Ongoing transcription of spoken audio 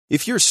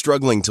If you're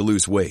struggling to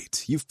lose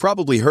weight, you've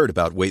probably heard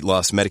about weight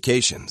loss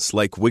medications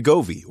like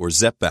Wegovy or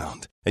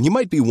Zepbound, and you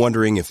might be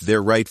wondering if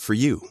they're right for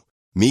you.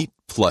 Meet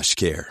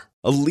PlushCare,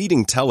 a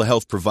leading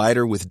telehealth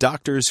provider with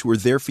doctors who are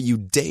there for you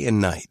day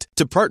and night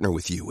to partner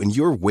with you in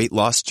your weight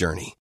loss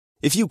journey.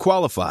 If you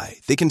qualify,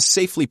 they can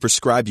safely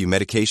prescribe you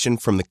medication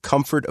from the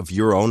comfort of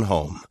your own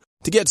home.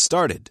 To get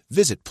started,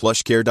 visit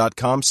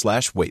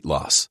plushcare.com/weight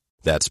loss.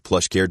 That's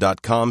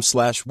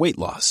plushcare.com/weight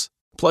loss.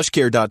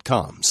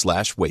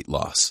 plushcare.com/weight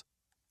loss.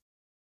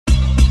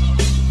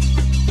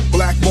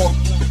 Blackmore,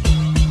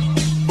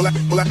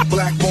 Blackmore,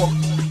 Blackmore,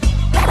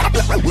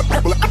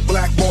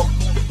 Blackmore,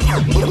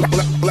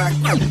 Blackmore,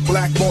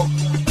 Blackmore.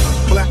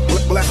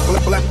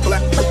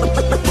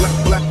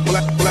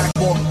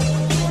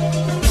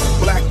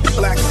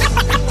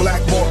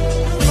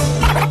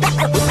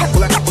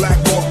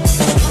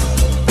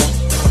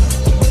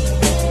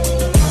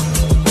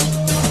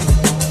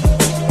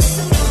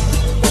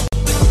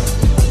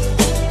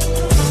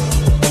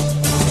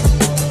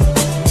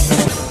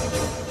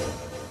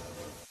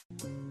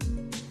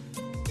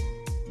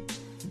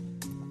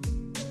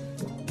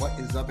 What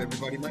is up,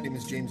 everybody? My name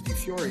is James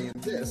DeFiore,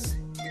 and this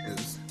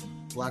is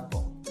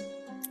Blackball.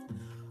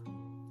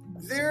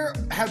 There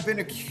have been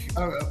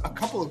a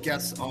couple of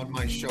guests on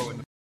my show in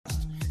the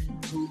past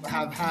who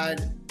have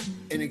had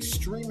an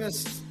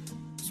extremist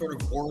sort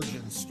of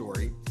origin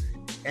story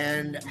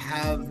and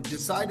have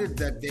decided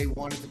that they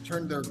wanted to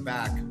turn their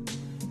back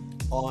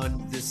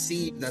on the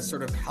seed that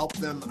sort of helped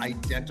them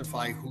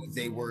identify who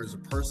they were as a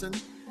person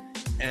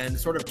and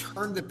sort of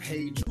turn the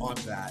page on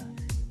that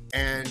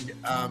and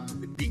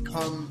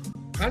become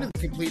kind of the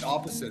complete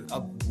opposite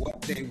of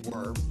what they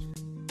were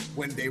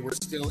when they were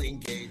still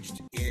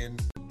engaged in,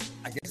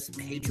 I guess,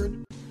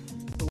 hatred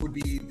would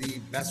be the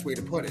best way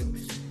to put it.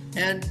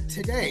 And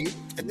today,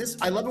 and this,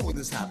 I love it when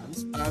this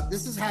happens.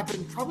 This has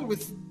happened probably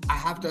with a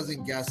half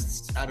dozen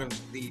guests out of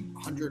the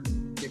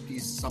 150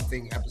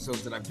 something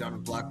episodes that I've done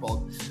with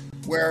Blackball,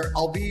 where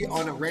I'll be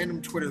on a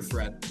random Twitter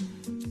thread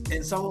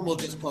and someone will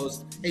just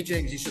post, "Hey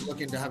James, you should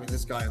look into having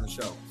this guy on the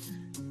show."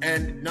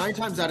 And 9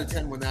 times out of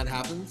 10, when that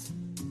happens,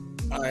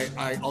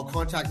 I'll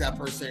contact that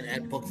person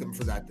and book them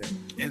for that day.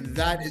 And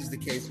that is the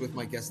case with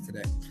my guest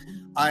today.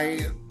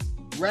 I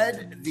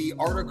read the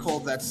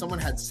article that someone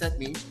had sent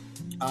me.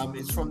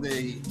 It's from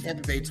the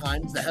Tampa Bay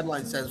Times. The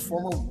headline says,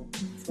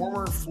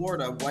 former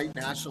Florida white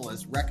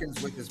nationalist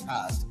reckons with his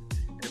past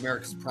and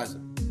America's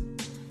present.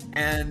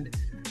 And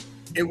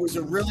it was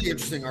a really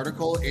interesting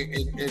article.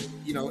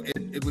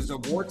 It was a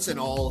warts and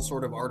all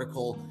sort of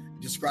article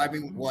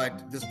describing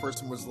what this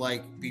person was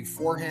like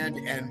beforehand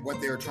and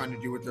what they are trying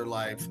to do with their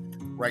life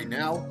right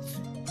now.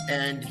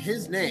 And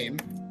his name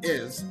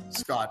is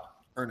Scott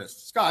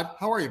Ernest. Scott,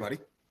 how are you, buddy?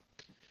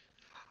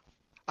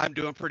 I'm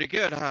doing pretty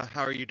good.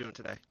 How are you doing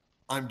today?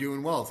 I'm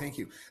doing well. Thank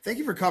you. Thank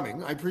you for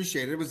coming. I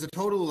appreciate it. It was a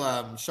total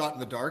shot in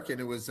the dark, and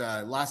it was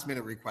a last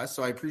minute request.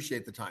 So I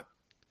appreciate the time.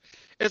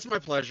 It's my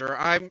pleasure.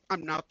 I'm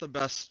not the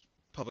best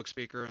public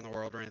speaker in the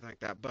world or anything like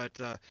that, but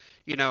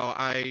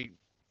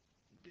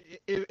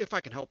if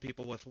I can help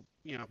people with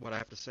what I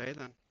have to say,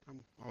 then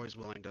I'm always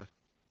willing to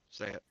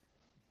say it.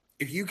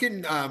 If you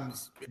can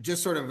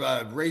just sort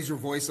of raise your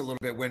voice a little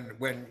bit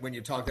when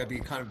you talk, that'd be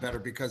kind of better,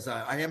 because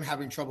I am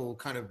having trouble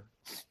kind of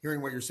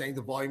hearing what you're saying.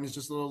 The volume is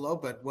just a little low,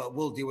 but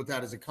we'll deal with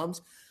that as it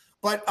comes.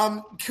 But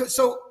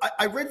so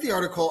I read the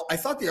article. I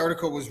thought the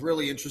article was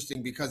really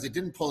interesting because it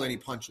didn't pull any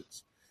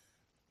punches.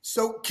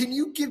 So can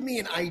you give me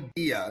an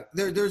idea?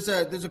 There's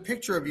a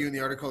picture of you in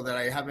the article that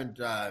I haven't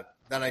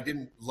that I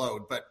didn't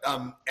load, but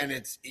and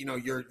it's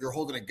you're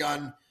holding a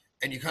gun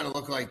and you kind of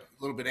look like a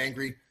little bit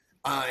angry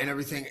and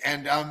everything.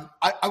 And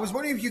I was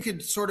wondering if you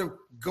could sort of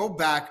go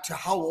back to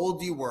how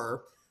old you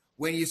were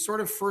when you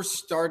sort of first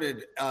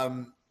started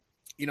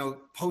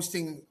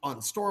posting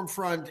on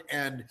Stormfront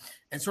and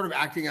sort of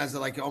acting as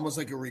almost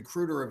like a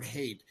recruiter of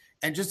hate,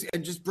 and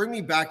just bring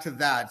me back to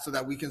that so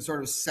that we can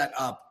sort of set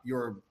up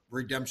your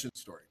redemption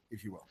story,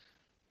 if you will.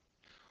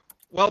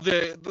 Well,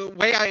 the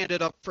way I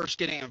ended up first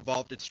getting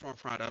involved in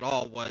Stormfront at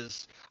all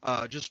was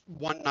just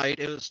one night.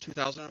 It was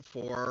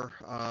 2004,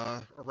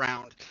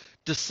 around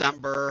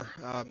December,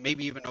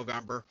 maybe even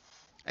November,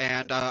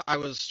 and I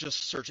was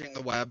just searching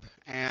the web,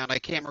 and I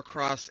came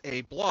across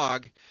a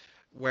blog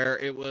where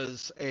it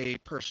was a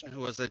person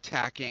who was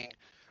attacking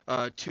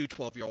 2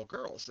 12-year-old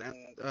girls,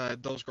 and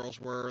those girls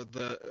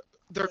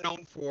they're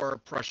known for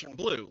Prussian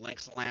blue,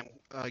 Lynx Lamb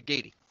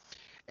Gaty,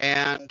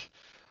 and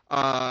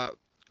I'd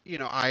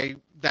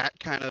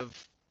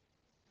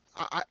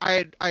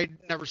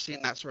never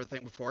seen that sort of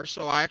thing before,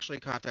 so I actually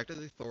contacted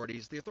the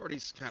authorities. The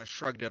authorities kind of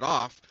shrugged it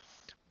off,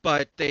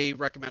 but they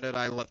recommended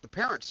I let the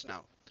parents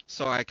know.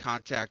 So I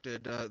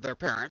contacted their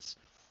parents,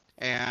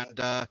 and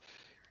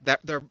that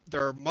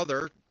their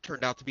mother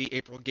turned out to be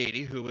April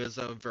Gaty, who is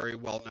a very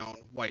well-known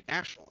white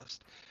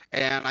nationalist.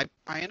 And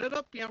I ended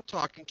up,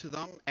 talking to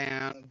them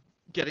and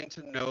getting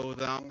to know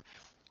them.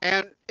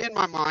 And in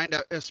my mind,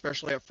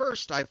 especially at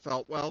first, I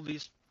felt, well,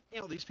 these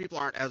people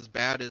aren't as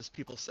bad as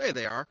people say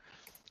they are.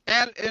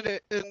 And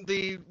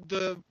the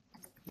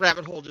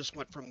rabbit hole just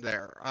went from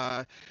there.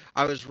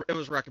 It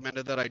was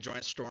recommended that I join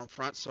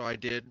Stormfront, so I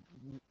did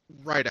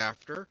right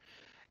after.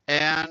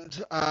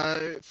 And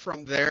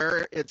from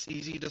there, it's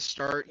easy to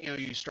start.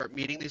 You start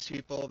meeting these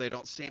people. They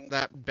don't seem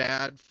that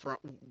bad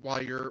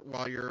while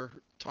you're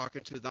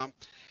talking to them,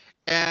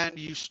 and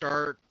you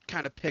start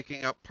kind of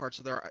picking up parts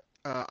of their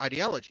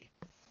ideology.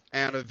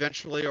 And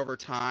eventually, over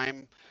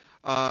time,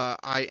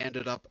 I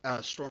ended up a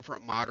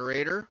Stormfront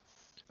moderator.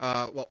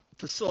 Well,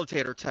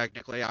 facilitator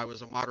technically. I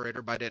was a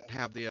moderator, but I didn't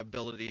have the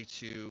ability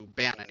to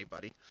ban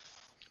anybody.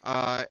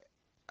 Uh,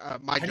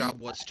 my How do you, job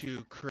was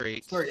to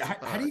create sorry, how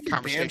do you get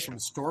banned conversation. from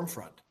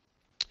Stormfront?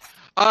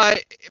 Uh,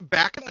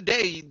 Back in the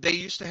day, they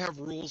used to have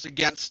rules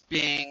against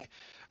being,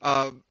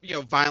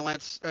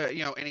 violence,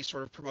 any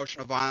sort of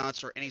promotion of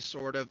violence or any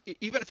sort of,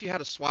 even if you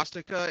had a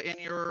swastika in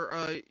your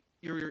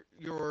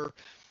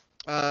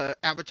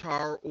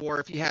avatar, or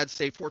if you had,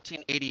 say,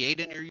 1488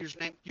 in your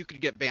username, you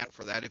could get banned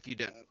for that if you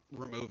didn't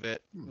remove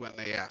it when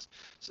they asked.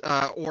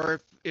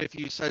 Or if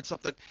you said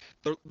something,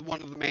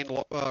 one of the main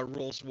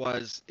rules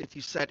was if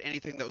you said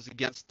anything that was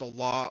against the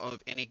law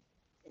of any,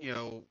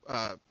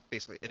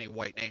 basically any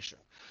white nation,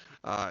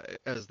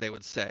 as they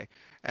would say.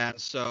 And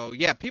so,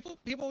 yeah, people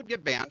would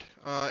get banned.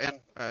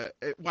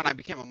 When I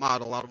became a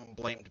mod, a lot of them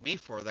blamed me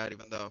for that,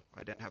 even though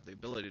I didn't have the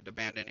ability to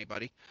ban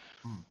anybody.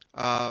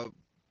 Uh,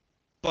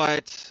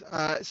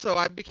 so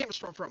I became a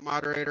Stormfront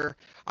moderator.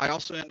 I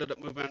also ended up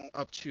moving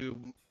up to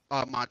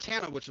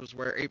Montana, which was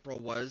where April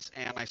was,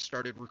 and I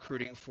started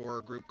recruiting for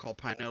a group called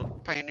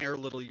Pioneer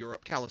Little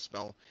Europe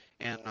Kalispell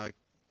in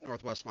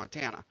northwest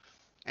Montana.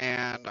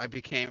 And I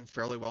became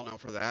fairly well known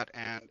for that.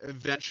 And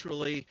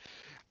eventually,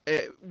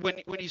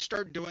 when you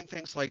start doing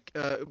things like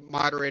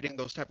moderating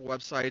those type of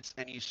websites,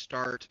 and you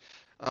start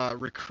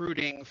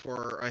recruiting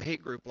for a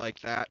hate group like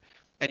that,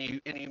 and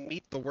you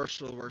meet the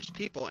worst of the worst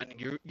people, and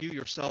you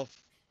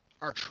yourself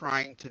are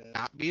trying to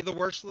not be the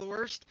worst of the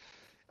worst,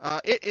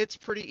 it's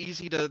pretty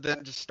easy to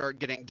then just start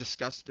getting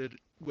disgusted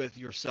with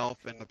yourself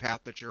and the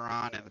path that you're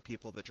on and the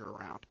people that you're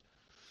around.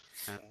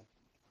 And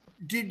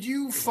did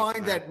you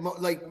find that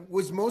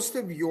was most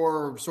of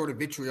your sort of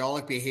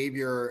vitriolic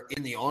behavior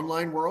in the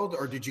online world,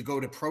 or did you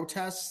go to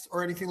protests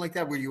or anything like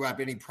that? Were you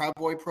at any Proud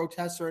Boy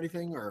protests or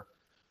anything? Or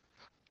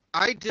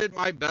I did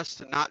my best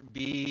to not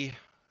be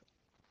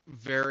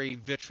very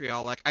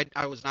vitriolic.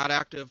 I was not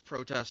active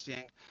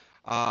protesting.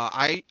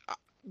 I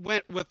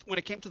went when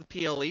it came to the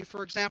PLE,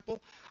 for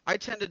example, I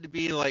tended to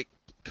be like,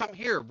 come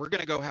here, we're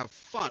going to go have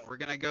fun. We're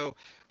going to go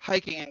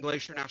hiking in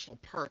Glacier National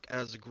Park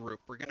as a group.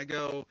 We're going to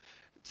go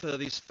to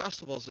these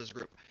festivals as a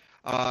group.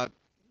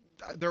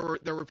 There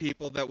were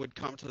people that would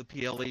come to the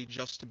PLE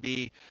just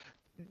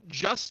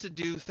to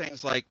do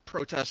things like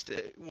protest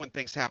when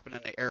things happen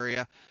in the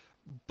area.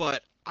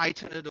 But I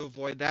tended to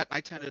avoid that.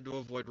 I tended to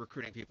avoid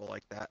recruiting people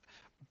like that.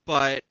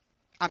 But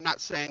I'm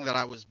not saying that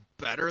I was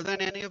better than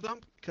any of them,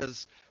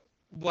 because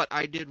what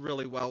I did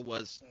really well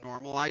was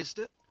normalized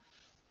it.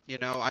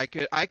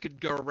 I could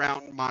go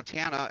around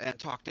Montana and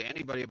talk to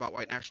anybody about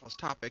white nationalist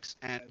topics,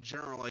 and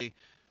generally,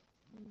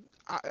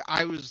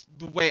 I was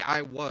the way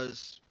I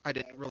was. I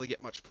didn't really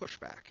get much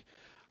pushback,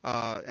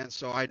 and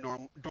so I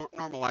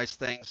normalized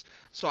things.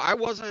 So I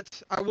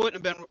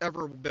wouldn't have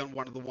ever been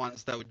one of the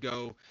ones that would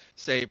go,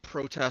 say,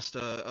 protest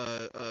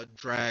a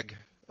drag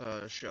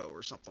show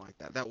or something like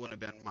that. That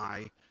wouldn't have been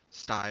my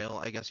style,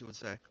 I guess you would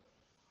say.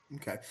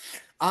 okay.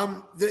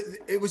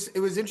 It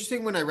was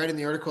interesting when I read in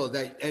the article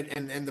that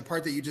and the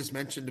part that you just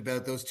mentioned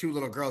about those two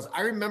little girls.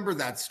 I remember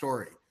that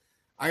story.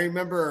 I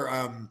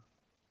remember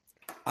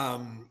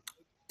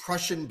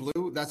Prussian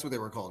Blue. That's what they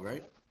were called,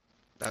 right?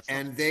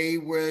 And they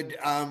would.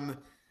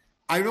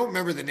 I don't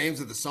remember the names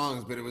of the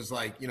songs, but it was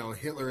like,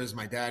 Hitler is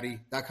my daddy,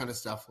 that kind of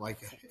stuff.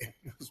 Like,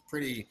 it was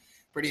pretty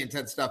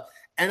intense stuff.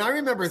 And I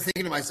remember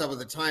thinking to myself at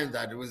the time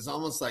that it was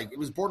almost like it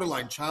was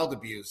borderline child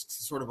abuse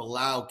to sort of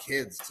allow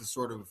kids to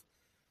sort of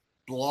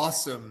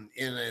blossom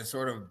in a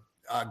sort of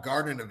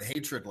garden of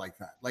hatred like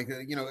that. Like,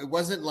 it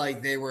wasn't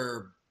like they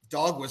were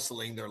dog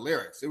whistling their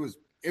lyrics. It was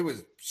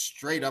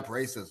straight up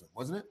racism,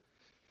 wasn't it?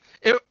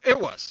 It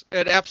was.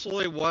 It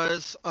absolutely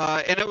was.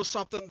 And it was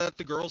something that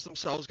the girls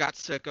themselves got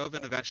sick of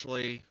and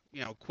eventually,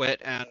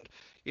 quit. And,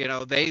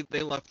 they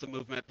left the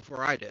movement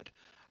before I did.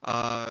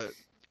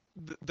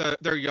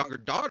 Their younger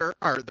daughter,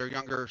 or their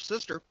younger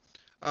sister,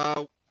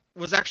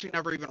 was actually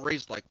never even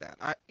raised like that.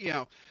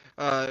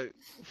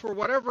 For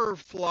whatever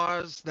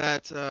flaws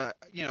that,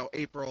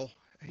 April,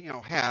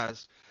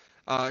 has,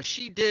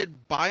 she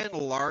did by and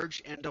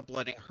large end up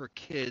letting her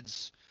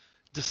kids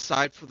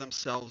decide for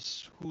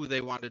themselves who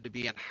they wanted to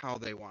be and how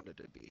they wanted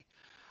to be.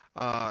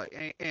 A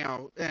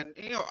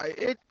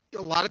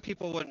lot of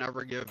people would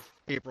never give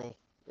April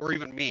or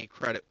even me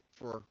credit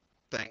for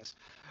things,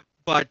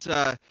 but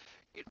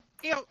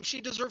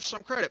she deserves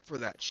some credit for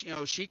that.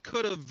 She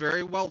could have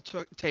very well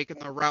taken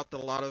the route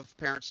that a lot of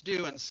parents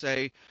do and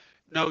say,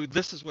 no,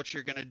 this is what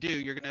you're going to do.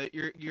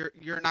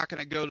 You're not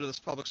going to go to this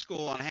public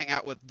school and hang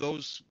out with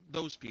those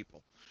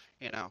people.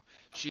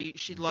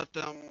 She let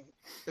them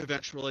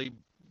eventually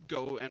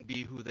go and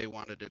be who they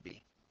wanted to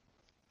be.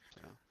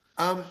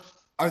 So.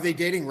 Are they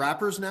dating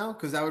rappers now?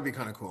 Because that would be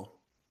kind of cool.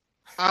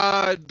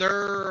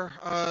 They're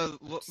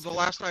the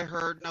last I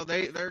heard, no,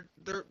 they're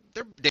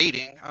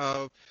dating.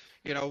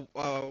 You know,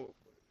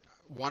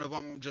 one of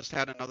them just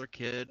had another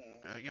kid,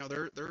 and you know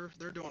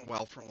they're doing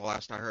well from the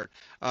last I heard.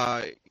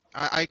 Uh,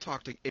 I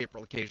talk to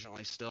April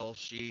occasionally still.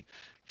 She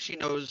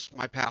knows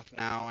my path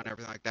now and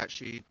everything like that.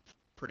 She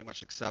pretty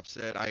much accepts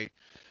it.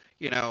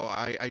 You know,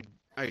 I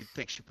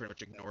think she pretty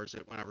much ignores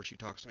it whenever she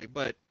talks to me,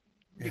 but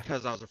Yeah.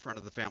 because I was a friend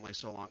of the family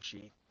so long,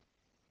 she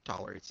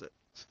tolerates it.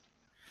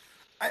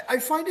 I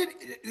find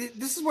it.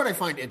 This is what I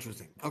find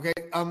interesting. Okay,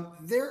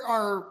 there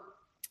are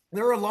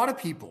a lot of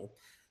people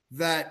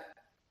that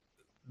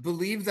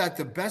believe that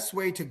the best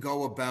way to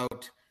go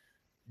about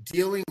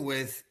dealing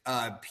with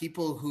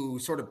people who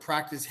sort of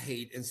practice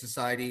hate in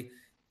society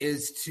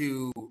is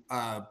to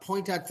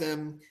point at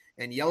them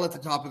and yell at the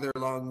top of their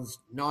lungs,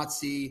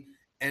 Nazi,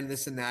 and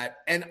this and that.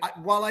 And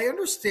while I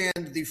understand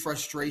the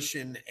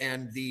frustration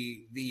and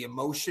the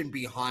emotion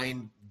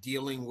behind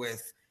dealing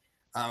with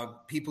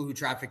people who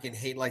traffic in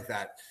hate like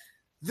that,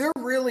 there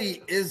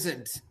really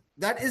isn't.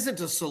 That isn't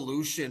a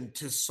solution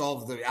to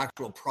solve the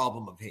actual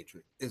problem of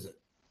hatred, is it?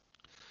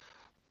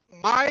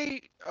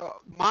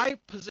 My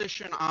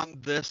position on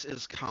this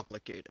is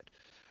complicated.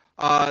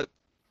 Uh,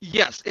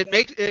 yes,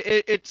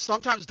 it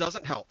sometimes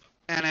doesn't help,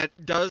 and it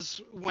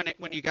does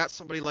when you got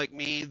somebody like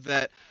me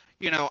that,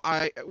 you know,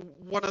 I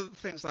one of the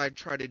things that I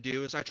try to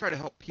do is I try to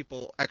help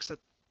people exit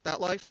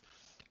that life,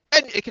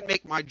 and it can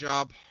make my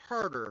job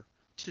harder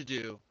to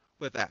do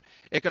with that.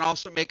 It can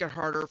also make it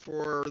harder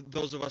for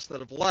those of us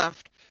that have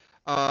left.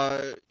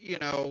 You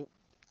know,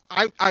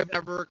 I've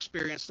never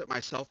experienced it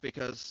myself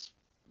because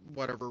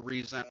whatever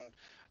reason,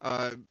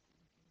 uh,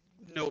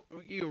 no,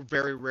 you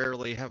very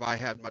rarely have I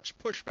had much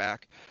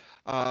pushback.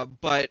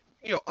 But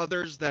you know,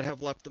 others that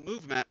have left the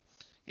movement,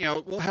 you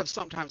know, will have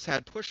sometimes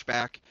had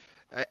pushback.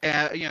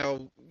 You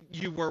know,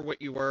 you were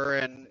what you were,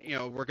 and you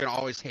know, we're gonna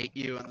always hate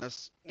you, and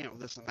this, you know,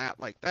 this and that,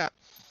 like that.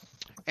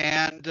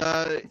 And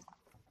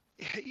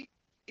he-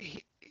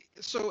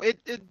 so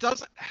it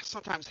doesn't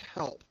sometimes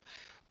help.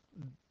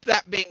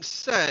 That being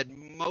said,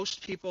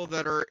 most people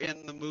that are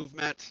in the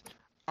movement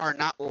are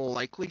not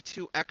likely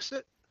to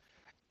exit,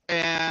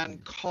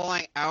 and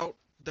calling out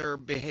their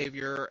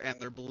behavior and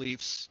their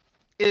beliefs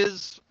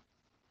is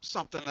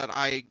something that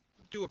I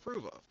do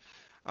approve of.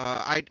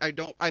 I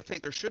don't. I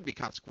think there should be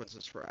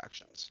consequences for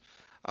actions.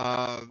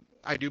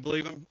 I do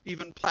believe in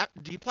even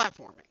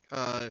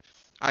deplatforming.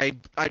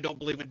 I don't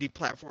believe in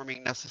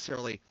deplatforming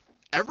necessarily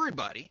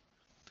everybody,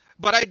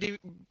 but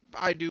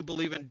I do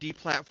believe in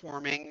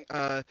deplatforming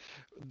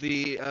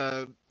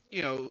the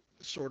you know,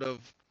 sort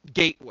of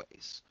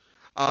gateways.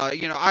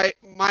 You know,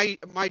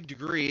 my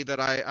degree that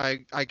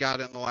I got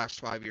in the last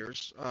 5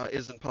 years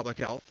is in public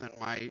health, and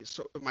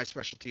my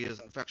specialty is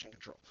infection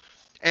control.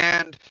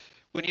 And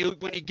when you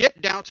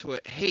get down to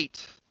it,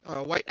 hate,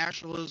 white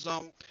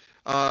nationalism,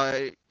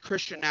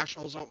 Christian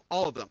nationalism,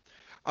 all of them,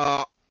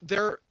 uh,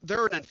 they're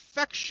an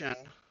infection.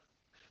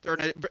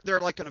 They're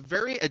like a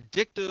very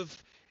addictive.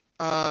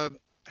 Uh,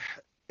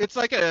 it's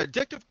like an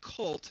addictive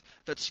cult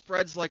that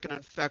spreads like an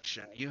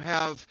infection. You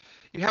have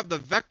the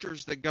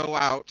vectors that go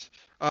out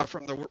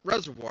from the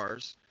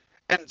reservoirs,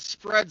 and it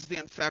spreads the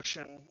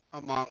infection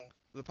among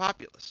the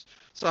populace.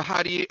 So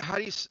you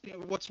know,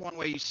 what's one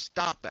way you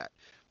stop that?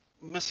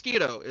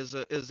 Mosquito is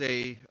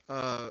a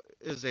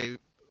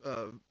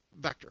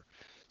vector.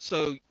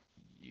 So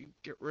you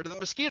get rid of the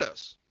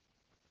mosquitoes,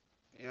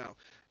 you know,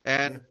 Yeah.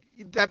 and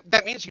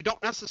that means you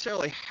don't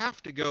necessarily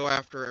have to go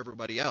after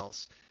everybody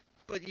else,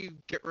 but you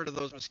get rid of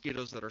those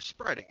mosquitoes that are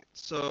spreading it.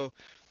 So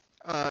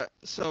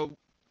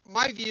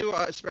my view,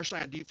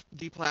 especially on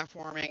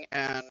deplatforming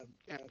and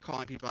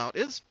calling people out,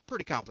 is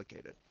pretty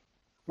complicated.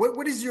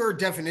 What is your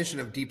definition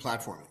of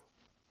deplatforming?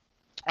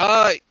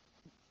 Uh,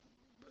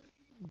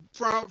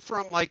 from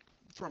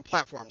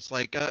platforms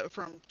like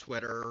from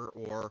Twitter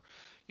or,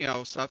 you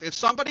know, stuff. If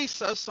somebody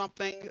says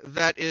something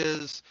that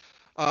is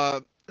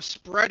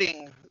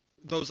spreading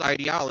those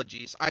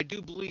ideologies, I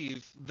do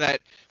believe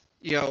that,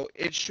 you know,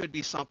 it should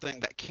be something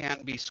that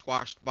can be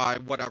squashed by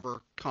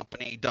whatever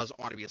company doesn't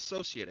want to be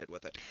associated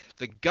with it.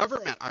 The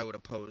government, I would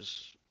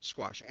oppose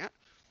squashing it,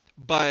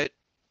 but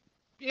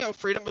you know,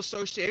 freedom of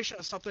association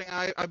is something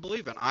I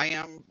believe in. I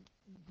am,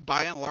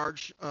 by and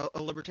large,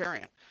 a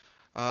libertarian.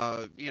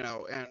 You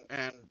know,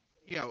 and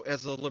you know,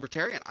 as a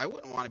libertarian, I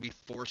wouldn't want to be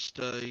forced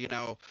to, you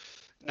know,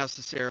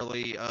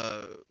 necessarily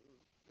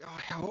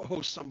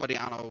host somebody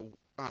on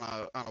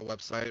a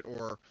website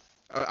or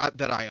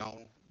that I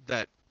own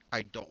that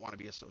I don't want to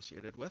be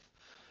associated with.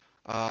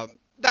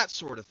 That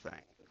sort of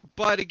thing.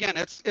 But again,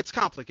 it's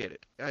complicated.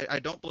 I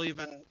don't believe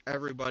in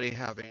everybody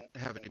having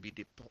to be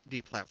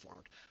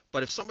deplatformed.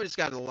 But if somebody's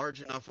got a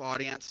large enough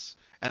audience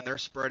and they're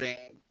spreading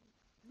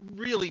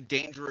really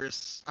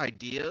dangerous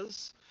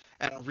ideas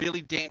and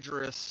really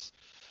dangerous,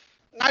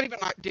 not even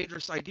not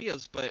dangerous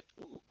ideas, but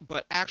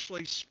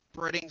actually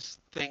spreading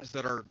things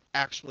that are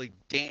actually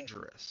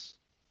dangerous,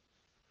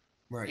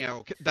 Right. you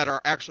know, that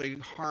are actually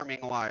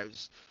harming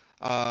lives.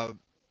 Uh,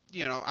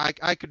 you know, I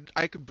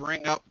could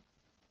bring up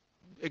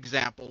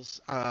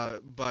examples,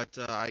 but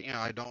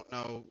I don't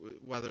know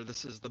whether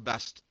this is the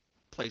best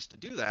place to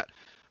do that.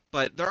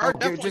 But there are Okay,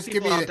 definitely just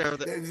give people me out there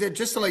that.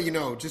 just to let you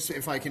know, just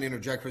if I can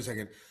interject for a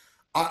second.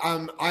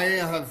 I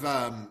have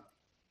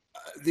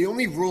the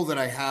only rule that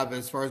I have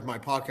as far as my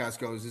podcast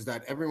goes is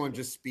that everyone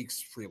just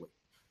speaks freely.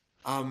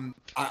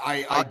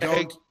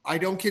 I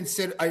don't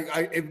consider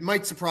it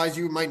might surprise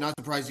you, it might not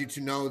surprise you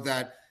to know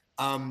that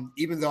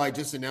even though I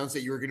just announced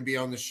that you were going to be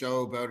on the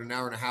show about an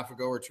hour and a half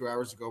ago or 2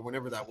 hours ago,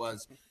 whenever that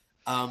was,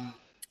 um,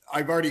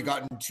 I've already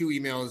gotten 2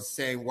 emails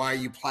saying, why are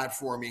you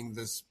platforming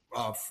this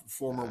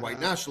former white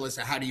nationalist?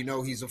 And how do you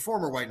know he's a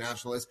former white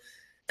nationalist?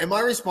 And my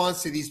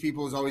response to these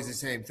people is always the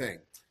same thing.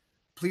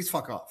 Please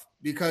fuck off.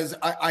 Because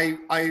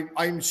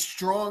I'm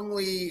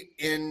strongly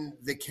in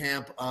the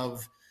camp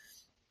of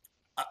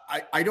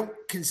I don't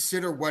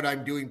consider what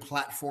I'm doing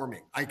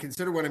platforming. I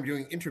consider what I'm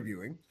doing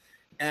interviewing.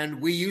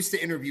 And we used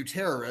to interview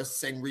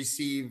terrorists and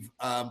receive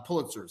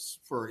Pulitzers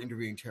for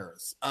interviewing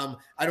terrorists.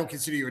 I don't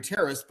consider you a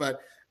terrorist,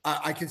 but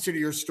I consider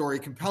your story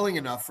compelling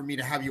enough for me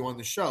to have you on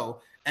the show.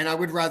 And I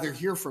would rather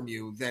hear from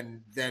you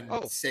than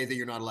say that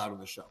you're not allowed on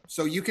the show.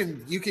 So you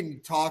can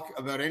talk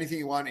about anything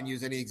you want and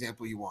use any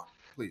example you want,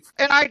 please.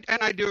 And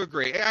I do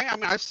agree. I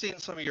mean, I've seen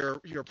some of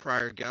your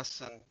prior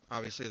guests, and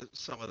obviously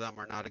some of them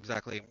are not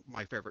exactly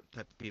my favorite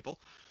type of people.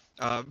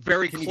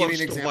 Very Can you give me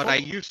close an to example? what I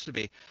used to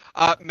be.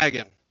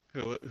 Megan,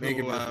 who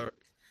Megan Murphy.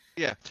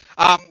 yeah.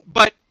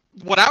 But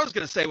what I was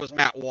going to say was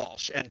Matt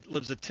Walsh and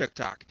lives at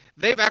TikTok.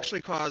 They've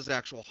actually caused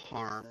actual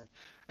harm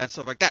and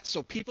stuff like that.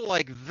 So people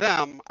like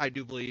them, I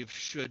do believe,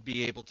 should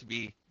be able to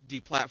be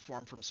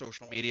deplatformed from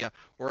social media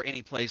or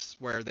any place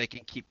where they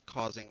can keep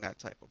causing that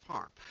type of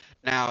harm.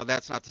 Now,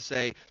 that's not to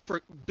say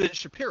for Ben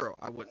Shapiro,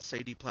 I wouldn't say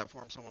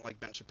deplatform someone like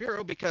Ben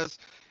Shapiro, because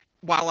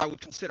while I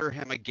would consider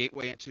him a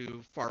gateway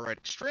into far-right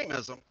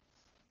extremism,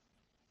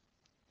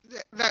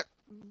 that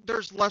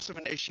there's less of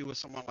an issue with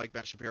someone like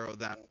Ben Shapiro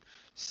than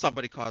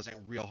somebody causing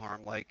real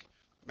harm like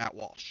Matt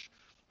Walsh.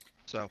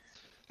 So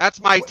that's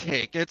my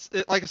take.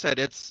 Like I said,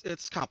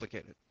 it's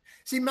complicated.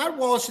 See, Matt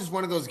Walsh is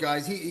one of those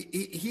guys.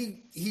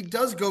 He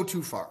does go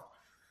too far.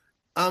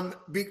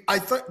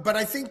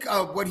 I think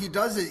what he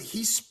does is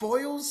he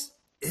spoils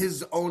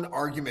his own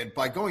argument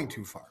by going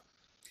too far.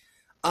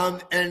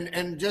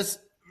 And just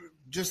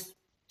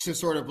to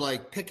sort of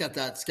like pick at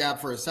that scab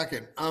for a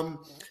second.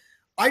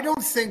 I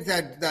don't think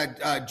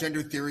that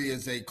gender theory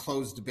is a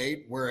closed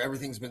debate where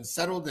everything's been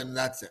settled and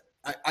that's it.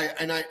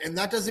 And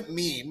that doesn't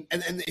mean.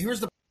 And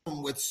here's the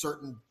problem with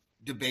certain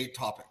debate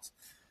topics.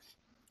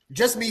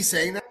 Just me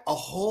saying that, a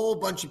whole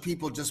bunch of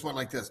people just went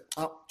like this,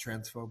 oh,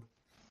 transphobe,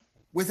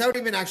 without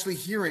even actually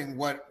hearing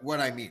what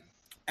I mean.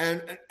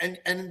 And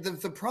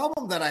the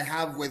problem that I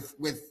have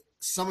with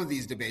some of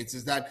these debates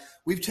is that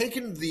we've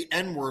taken the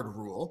N-word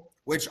rule,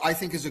 which I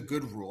think is a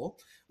good rule,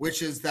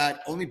 which is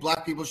that only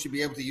black people should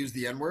be able to use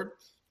the N-word,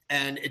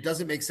 and it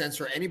doesn't make sense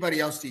for anybody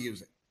else to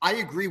use it. I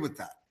agree with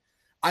that.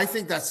 I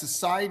think that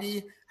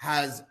society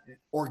has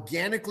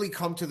organically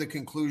come to the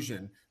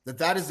conclusion that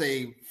that is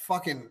a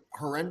fucking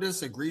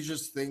horrendous,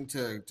 egregious thing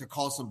to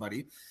call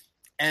somebody.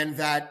 And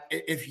that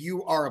if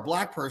you are a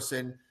black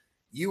person,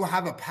 you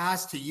have a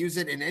pass to use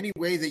it in any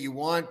way that you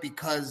want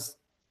because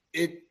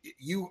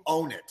you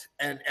own it.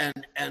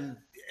 And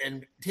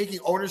taking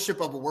ownership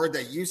of a word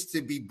that used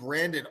to be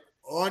branded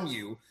on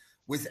you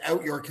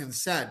without your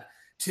consent,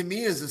 to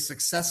me, is a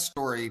success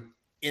story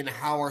in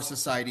how our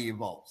society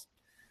evolves.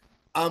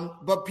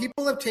 But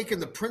people have taken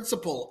the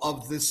principle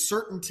of the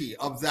certainty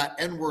of that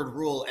N-word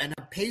rule and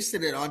have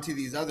pasted it onto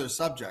these other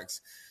subjects.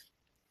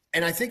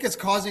 And I think it's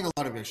causing a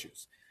lot of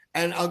issues.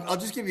 And I'll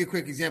just give you a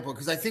quick example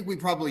because I think we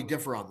probably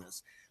differ on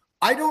this.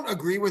 I don't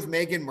agree with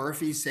Megan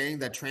Murphy saying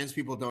that trans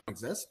people don't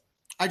exist.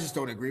 I just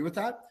don't agree with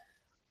that.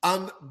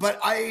 But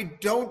I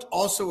don't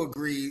also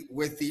agree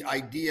with the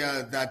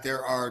idea that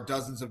there are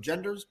dozens of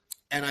genders.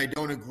 And I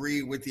don't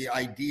agree with the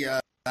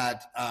idea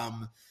that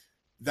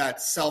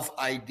that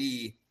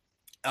self-ID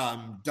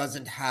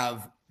doesn't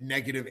have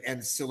negative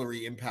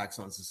ancillary impacts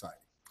on society.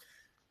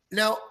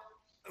 Now,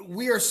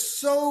 we are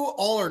so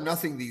all or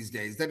nothing these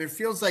days that it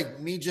feels like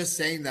me just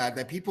saying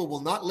that people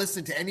will not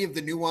listen to any of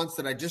the nuance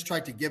that I just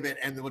tried to give it,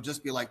 and they will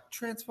just be like,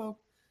 transphobe.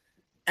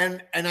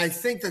 And I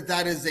think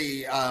that is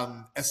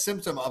a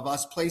symptom of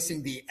us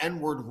placing the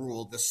N-word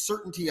rule, the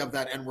certainty of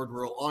that N-word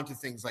rule, onto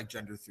things like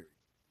gender theory.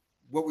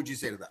 What would you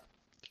say to that?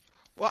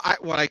 Well,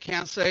 what I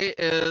can say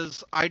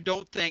is I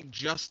don't think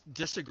just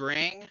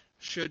disagreeing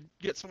should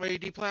get somebody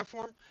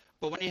deplatformed.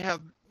 But when you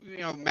have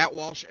Matt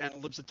Walsh and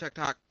Libs of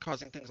TikTok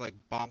causing things like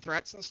bomb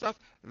threats and stuff,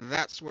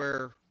 that's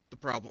where the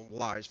problem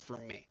lies for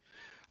me.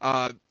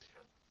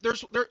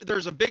 There's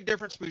a big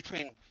difference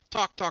between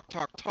talk,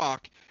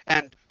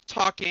 and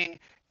talking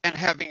and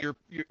having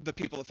the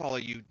people that follow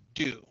you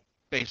do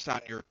based on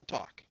your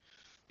talk.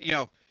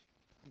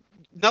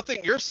 Nothing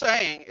you're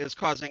saying is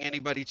causing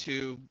anybody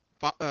to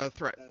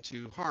threaten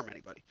to harm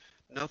anybody.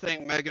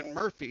 Nothing Megan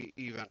Murphy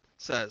even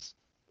says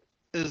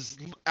is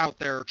out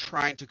there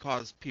trying to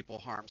cause people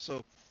harm.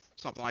 So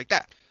something like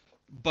that.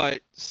 But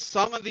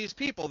some of these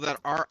people that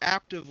are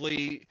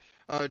actively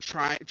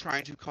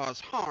trying to cause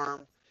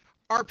harm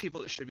are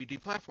people that should be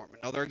deplatformed.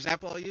 Another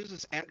example I'll use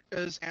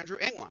is Andrew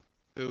England,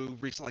 who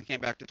recently came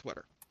back to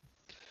Twitter.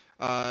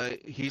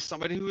 He's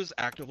somebody who has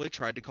actively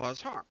tried to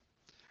cause harm.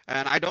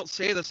 And I don't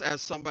say this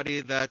as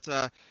somebody that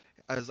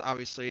has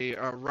obviously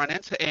run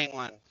into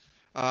England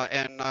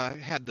and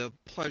had the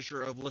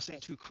pleasure of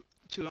listening to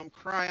him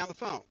cry on the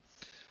phone.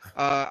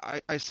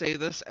 I say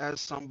this as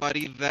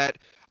somebody that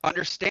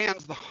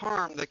understands the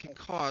harm that can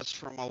cause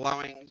from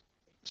allowing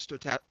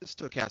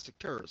stochastic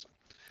terrorism.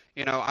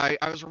 I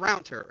was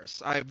around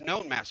terrorists. I've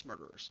known mass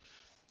murderers.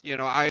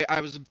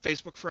 I was a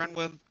Facebook friend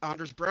with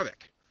Anders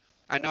Breivik.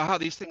 I know how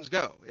these things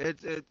go.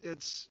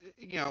 It's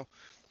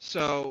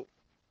so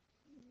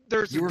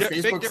there's you were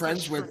Facebook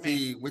friends with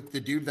the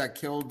dude that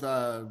killed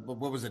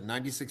what was it,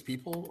 96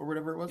 people or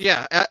whatever it was?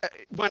 Yeah,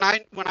 when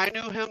I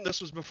knew him,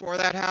 this was before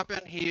that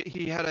happened.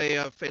 He had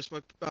a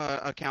Facebook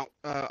account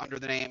under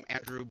the name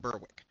Andrew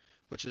Berwick,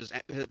 which is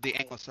the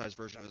anglicized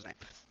version of his name.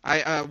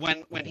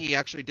 When he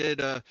actually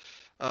did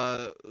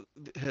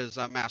his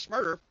mass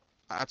murder,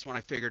 that's when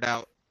I figured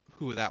out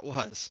who that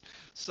was.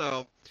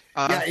 So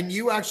yeah, and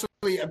you actually,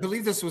 I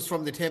believe this was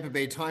from the Tampa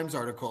Bay Times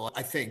article,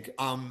 I think,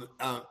 or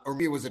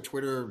maybe it was a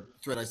Twitter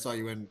thread I saw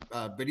you in.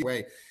 But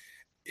anyway,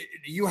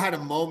 you had a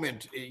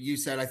moment. You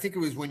said, I think it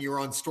was when you were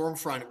on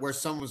Stormfront, where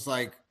someone was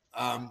like,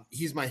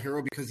 "He's my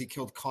hero because he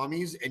killed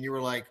commies," and you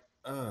were like,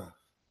 "Ugh."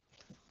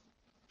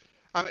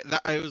 I mean,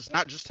 it was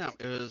not just him.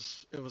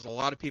 It was a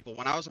lot of people.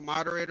 When I was a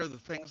moderator, the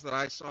things that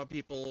I saw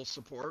people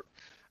support,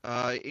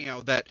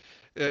 that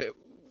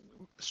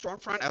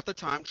Stormfront at the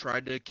time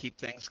tried to keep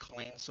things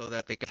clean so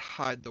that they could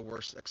hide the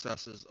worst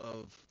excesses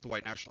of the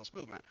white nationalist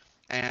movement.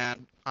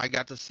 And I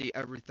got to see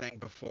everything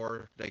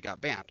before they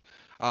got banned.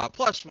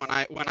 Plus, when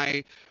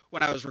I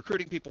was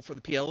recruiting people for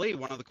the PLE,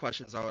 one of the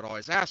questions I would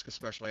always ask,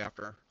 especially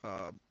after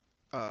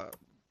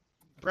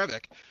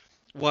Breivik,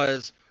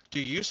 was,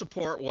 do you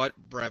support what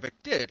Breivik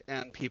did?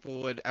 And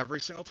people would, every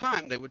single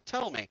time, they would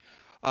tell me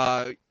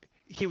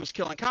he was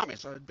killing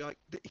commies. I'd be like,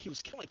 he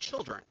was killing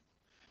children.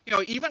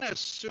 Even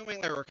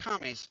assuming they were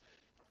commies,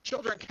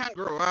 children can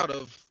grow out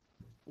of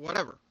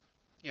whatever.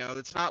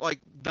 It's not like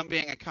them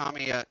being a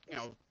commie at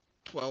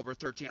 12 or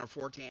 13 or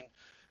 14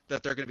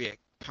 that they're going to be a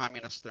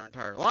communist their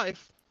entire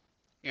life.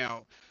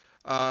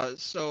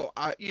 So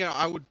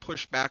I would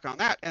push back on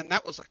that, and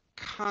that was a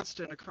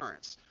constant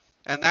occurrence.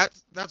 And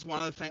that's one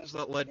of the things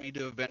that led me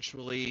to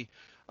eventually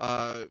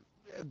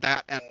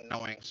that, and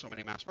knowing so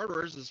many mass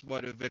murderers is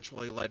what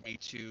eventually led me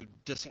to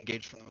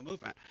disengage from the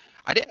movement.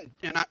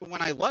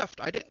 When I left,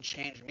 I didn't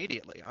change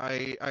immediately.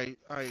 I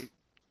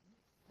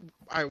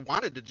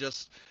wanted to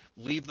just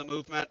leave the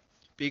movement,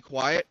 be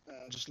quiet,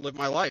 and just live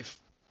my life.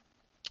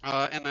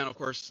 And then, of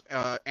course,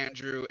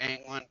 Andrew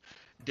England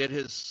did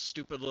his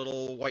stupid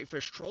little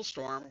Whitefish troll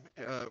storm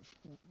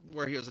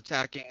where he was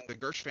attacking the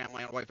Gersh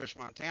family in Whitefish,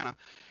 Montana.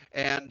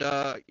 And,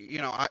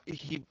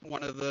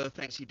 one of the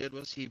things he did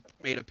was he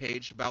made a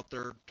page about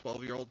their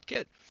 12-year-old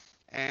kid.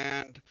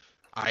 And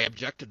I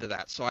objected to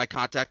that. So I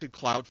contacted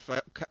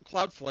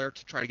Cloudflare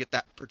to try to get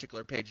that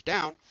particular page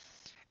down.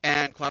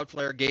 And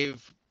Cloudflare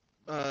gave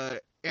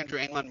Andrew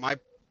England my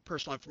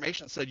personal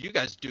information and said, you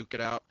guys duke it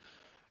out.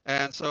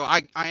 And so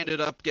I ended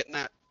up getting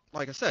that,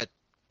 like I said,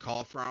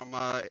 call from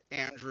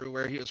Andrew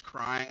where he was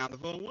crying on the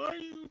phone. Why are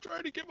you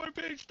trying to get my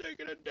page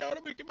taken down?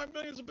 I'm making my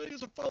millions and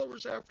billions of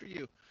followers after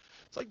you.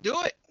 It's like, do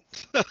it.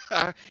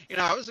 I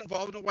was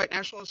involved in the white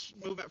nationalist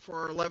movement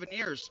for 11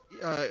 years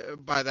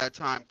by that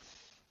time.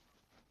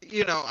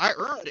 I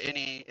earned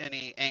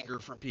any anger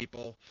from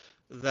people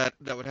that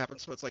would happen.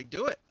 So it's like,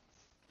 do it.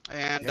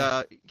 And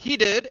yeah. He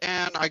did.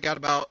 And I got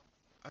about,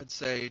 I'd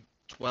say,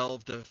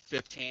 12 to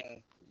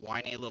 15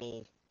 whiny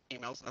little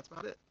emails. That's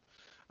about it.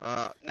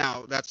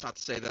 Now, that's not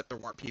to say that there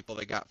weren't people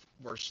that got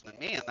worse than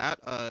me in that.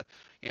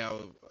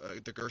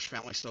 The Gersh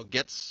family still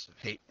gets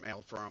hate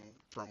mail from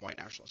white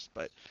nationalists,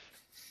 but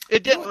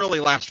it didn't really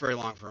last very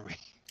long for me.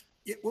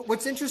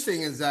 What's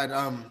interesting is that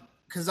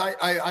because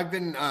I've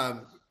been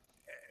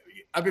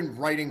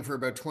writing for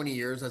about 20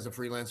 years as a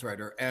freelance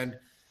writer, and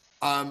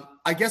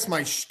I guess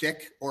my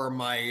shtick or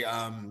my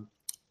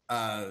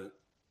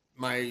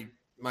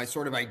my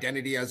sort of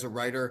identity as a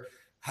writer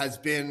has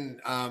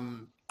been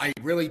I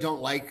really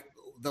don't like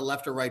the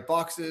left or right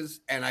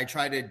boxes, and I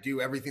try to do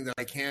everything that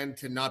I can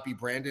to not be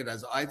branded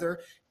as either.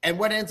 And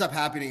what ends up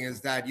happening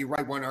is that you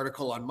write one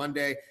article on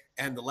Monday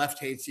and the left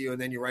hates you, and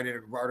then you write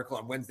an article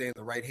on Wednesday and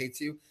the right hates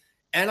you.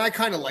 And I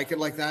kind of like it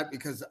like that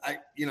because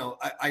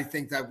I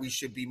think that we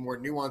should be more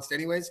nuanced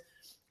anyways.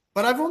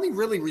 But I've only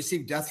really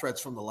received death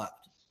threats from the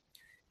left.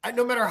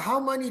 No matter how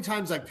many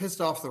times I pissed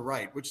off the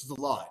right, which is a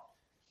lot,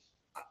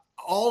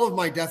 all of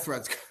my death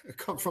threats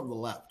come from the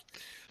left.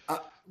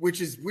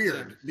 Which is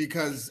weird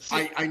because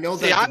I know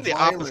that I'm the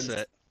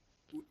opposite.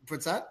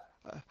 What's that?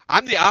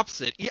 I'm the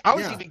opposite. I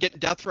was even getting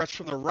death threats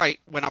from the right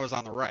when I was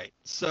on the right.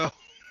 So,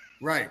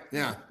 right,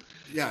 yeah.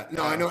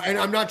 No, I know, and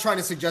I'm not trying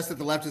to suggest that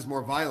the left is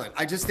more violent.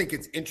 I just think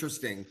it's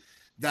interesting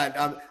that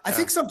I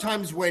think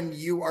sometimes when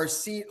you are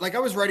seen, like I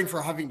was writing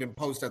for Huffington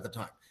Post at the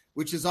time,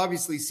 which is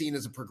obviously seen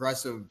as a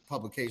progressive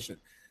publication.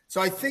 So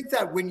I think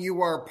that when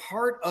you are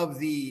part of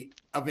an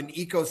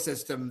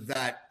ecosystem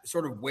that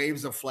sort of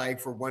waves a flag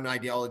for one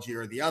ideology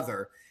or the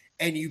other,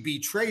 and you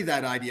betray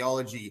that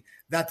ideology,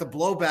 that the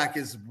blowback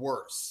is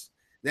worse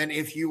than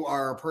if you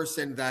are a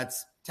person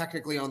that's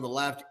technically on the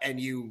left and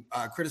you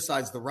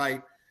criticize the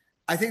right.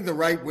 I think the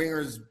right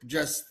wingers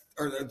just,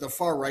 or the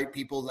far right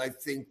people, I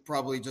think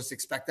probably just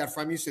expect that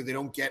from you, so they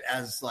don't get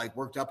as like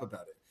worked up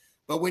about it.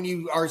 But when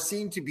you are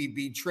seen to be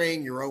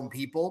betraying your own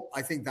people,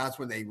 I think that's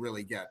when they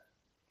really get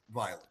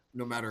violent,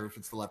 no matter if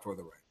it's the left or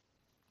the right.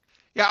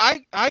 Yeah,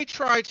 I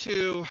try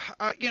to,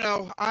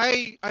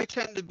 I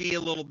tend to be a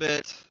little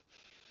bit,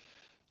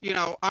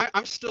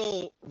 I'm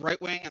still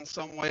right wing in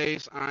some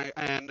ways.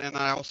 And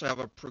I also have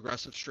a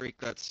progressive streak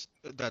that's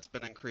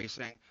been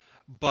increasing.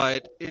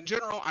 But in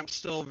general, I'm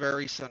still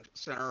very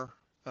center,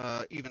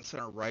 even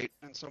center right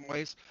in some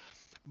ways.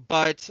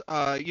 But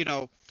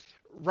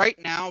right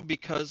now,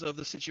 because of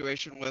the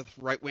situation with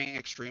right wing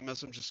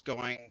extremism just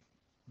going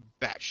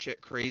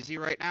batshit crazy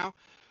right now,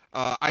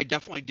 I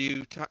definitely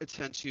do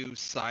tend to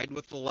side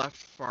with the left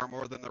far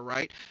more than the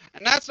right.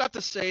 And that's not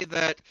to say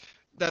that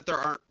there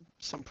aren't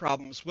some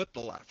problems with the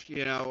left.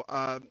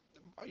 The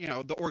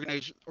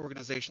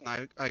organization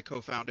I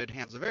co-founded,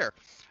 Hands of Air.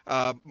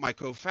 My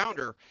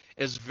co-founder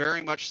is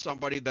very much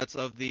somebody that's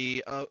of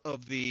the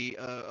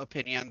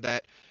opinion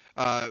that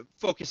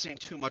focusing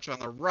too much on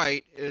the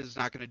right is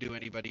not going to do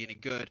anybody any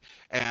good.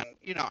 And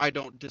I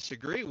don't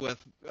disagree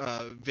with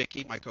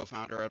Vicky, my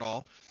co-founder, at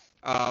all.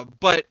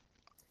 But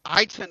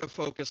I tend to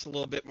focus a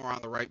little bit more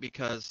on the right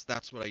because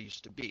that's what I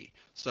used to be.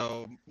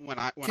 So when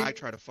I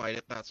try to fight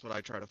it, that's what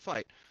I try to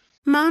fight.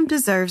 Mom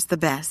deserves the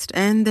best,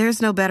 and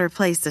there's no better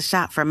place to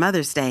shop for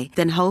Mother's Day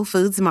than Whole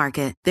Foods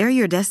Market. They're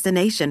your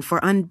destination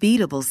for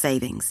unbeatable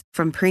savings,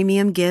 from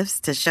premium gifts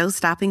to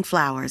show-stopping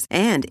flowers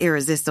and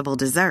irresistible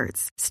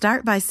desserts.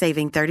 Start by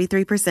saving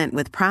 33%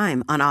 with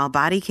Prime on all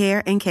body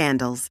care and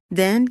candles.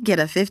 Then get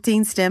a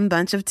 15-stem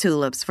bunch of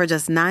tulips for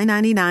just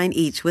 $9.99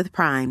 each with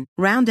Prime.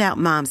 Round out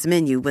Mom's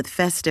menu with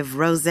festive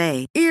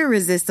rosé,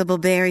 irresistible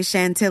berry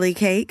chantilly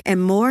cake,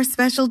 and more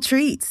special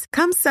treats.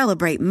 Come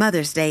celebrate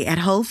Mother's Day at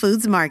Whole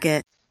Foods Market.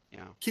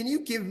 Can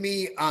you give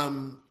me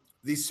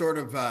the sort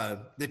of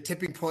the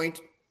tipping point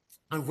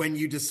of when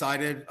you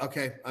decided,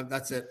 okay,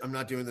 that's it. I'm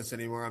not doing this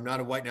anymore. I'm not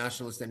a white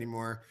nationalist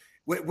anymore.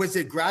 Was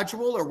it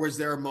gradual, or was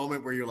there a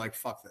moment where you're like,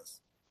 fuck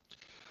this?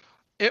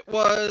 It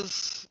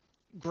was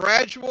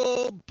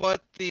gradual,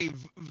 but the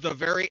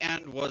very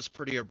end was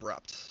pretty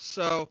abrupt.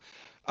 So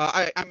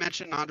I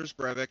mentioned Anders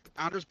Breivik.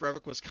 Anders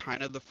Breivik was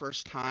kind of the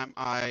first time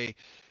I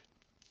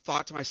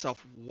thought to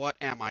myself, what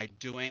am I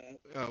doing?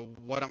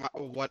 What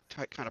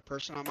kind of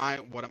person am I?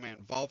 What am I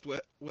involved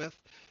with?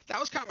 That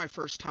was kind of my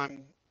first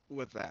time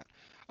with that.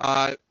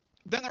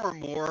 Then there were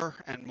more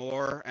and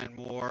more and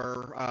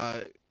more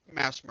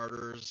mass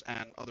murders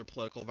and other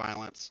political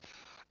violence.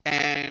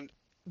 And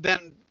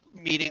then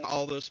meeting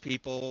all those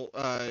people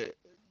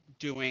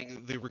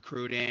doing the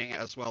recruiting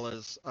as well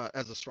as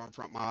a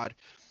Stormfront mod.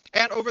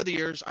 And over the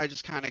years, I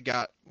just kind of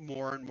got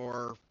more and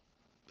more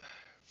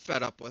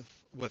fed up with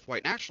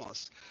white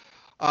nationalists.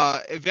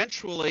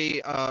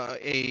 Eventually,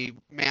 a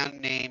man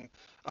named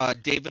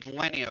David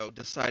Lenio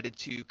decided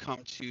to come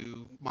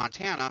to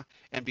Montana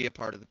and be a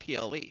part of the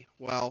PLE.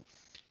 Well,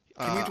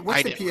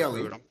 what's the PLE?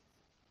 Recruit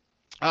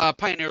him.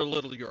 Pioneer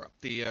Little Europe,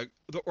 the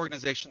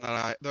organization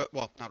that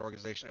not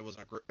organization, it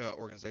wasn't an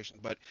organization,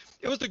 but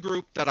it was the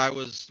group that I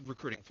was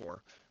recruiting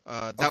for.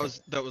 That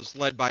was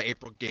led by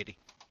April Gady.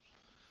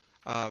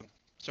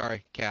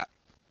 Sorry, Kat.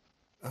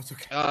 That's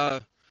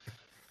okay.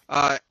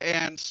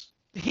 And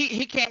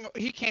he came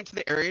to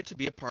the area to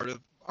be a part of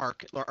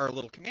our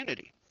little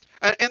community.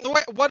 And the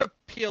way what a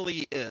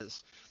PLE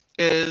is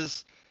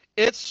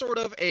it's sort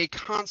of a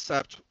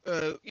concept,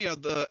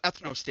 the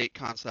ethno-state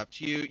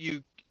concept.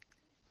 You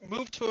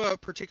move to a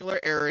particular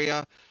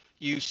area,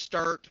 you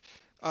start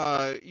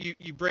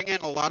you bring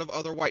in a lot of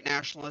other white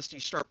nationalists, and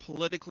you start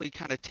politically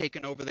kind of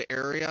taking over the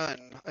area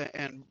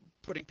and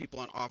putting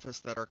people in office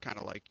that are kind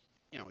of like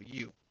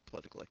you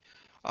politically,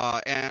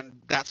 and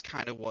that's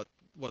kind of what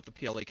the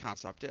PLE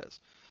concept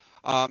is.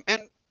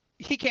 And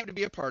he came to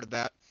be a part of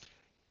that.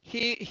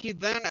 He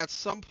then at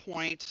some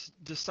point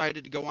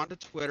decided to go onto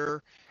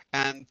Twitter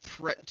and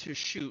threaten to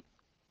shoot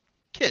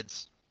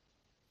kids.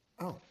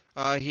 Oh.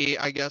 He,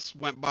 I guess,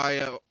 went by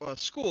a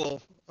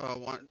school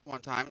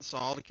one time and saw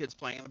all the kids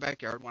playing in the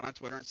backyard, went on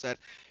Twitter and said,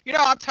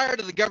 I'm tired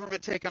of the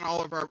government taking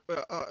all of our,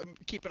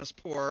 keeping us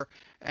poor,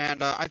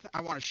 and I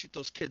want to shoot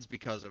those kids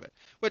because of it.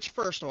 Which,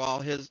 first of all,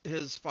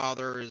 his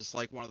father is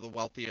like one of the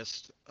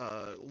wealthiest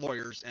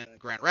lawyers in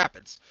Grand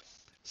Rapids.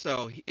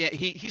 So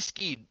he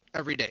skied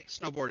every day,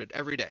 snowboarded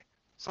every day,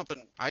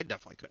 something I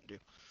definitely couldn't do.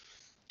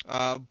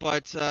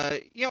 But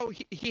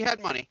he had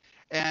money,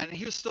 and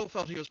he still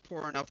felt he was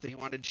poor enough that he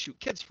wanted to shoot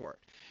kids for it.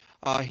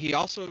 He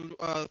also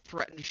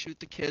threatened to shoot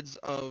the kids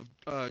of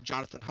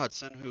Jonathan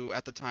Hudson, who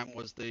at the time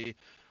was the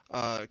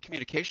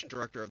communication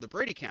director of the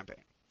Brady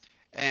campaign.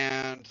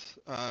 And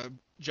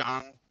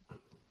John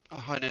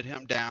hunted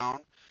him down,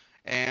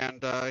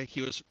 and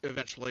he was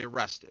eventually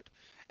arrested.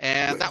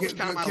 And that was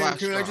kind of my last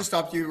Can I straw. just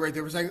stop you right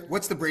there for a second?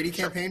 What's the Brady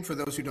campaign for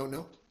those who don't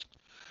know?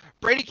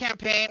 Brady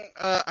campaign.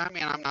 I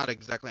mean, I'm not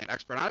exactly an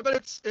expert on it, but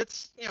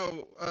it's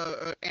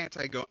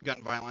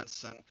anti-gun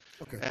violence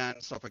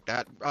and stuff like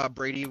that.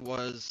 Brady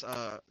was.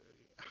 I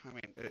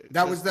mean,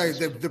 that was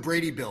the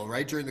Brady bill,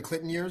 right? During the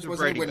Clinton years,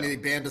 wasn't it, when they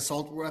banned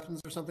assault weapons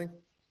or something?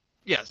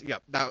 Yes, yeah,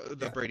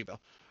 the Brady bill.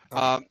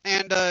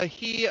 Okay.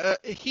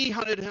 He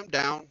hunted him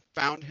down,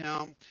 found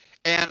him,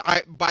 and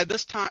by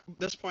this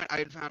point, I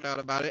had found out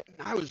about it,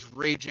 and I was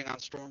raging on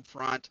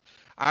Stormfront.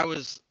 I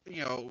was,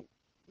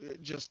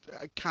 just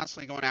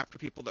constantly going after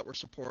people that were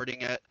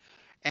supporting it,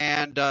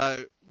 and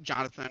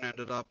Jonathan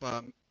ended up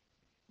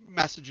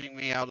messaging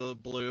me out of the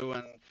blue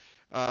and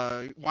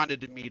wanted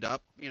to meet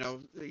up.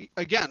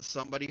 Again,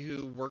 somebody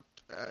who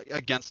worked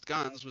against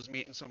guns was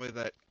meeting somebody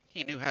that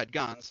he knew had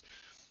guns,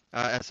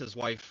 as his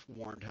wife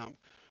warned him.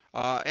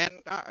 I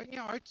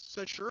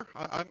said, sure,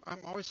 I'm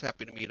always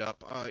happy to meet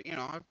up.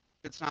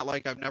 It's not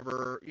like I've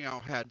never,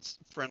 had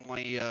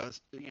friendly,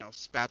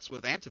 spats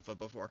with Antifa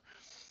before.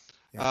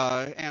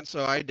 Yeah. And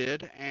so I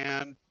did,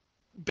 and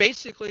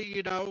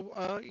basically,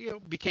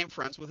 became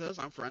friends with his.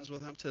 I'm friends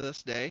with him to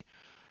this day.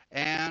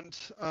 And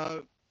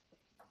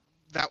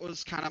that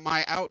was kind of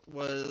my out.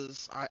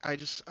 Was I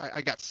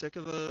got sick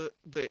of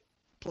the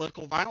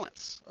political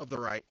violence of the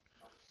right.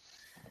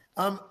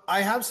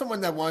 I have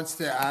someone that wants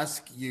to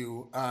ask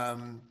you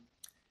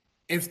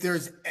if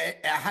there's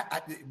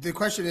the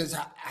question is,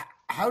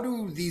 how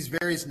do these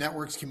various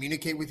networks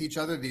communicate with each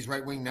other, these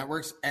right-wing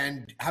networks,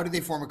 and how do they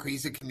form a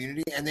cohesive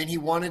community? And then he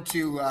wanted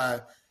to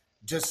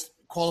just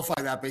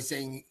qualify that by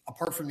saying,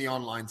 apart from the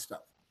online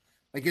stuff,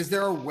 like, is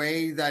there a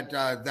way that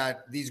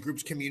that these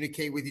groups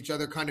communicate with each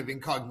other kind of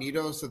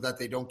incognito so that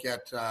they don't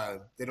get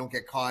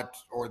caught,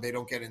 or they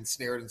don't get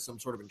ensnared in some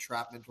sort of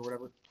entrapment or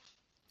whatever?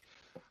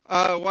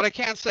 What I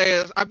can say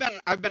is I've been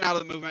out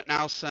of the movement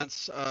now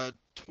since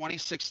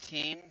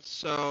 2016.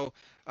 So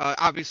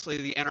obviously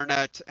the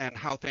internet and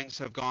how things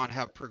have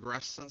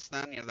progressed since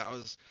then. That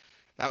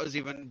was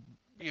even,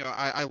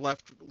 I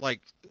left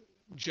like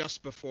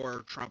just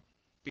before Trump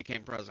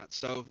became president.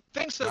 So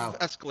things have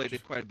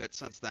escalated quite a bit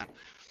since then.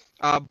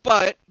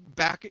 But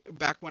back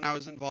when I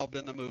was involved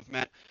in the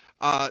movement,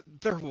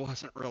 there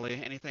wasn't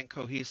really anything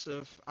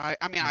cohesive.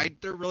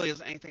 There really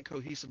isn't anything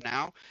cohesive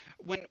now.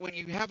 When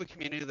you have a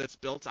community that's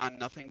built on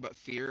nothing but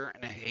fear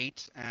and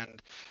hate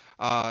and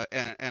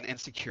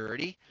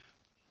insecurity,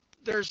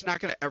 there's not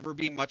going to ever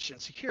be much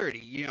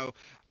insecurity.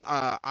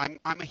 I'm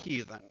a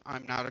heathen.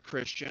 I'm not a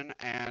Christian,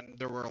 and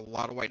there were a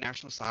lot of white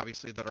nationalists,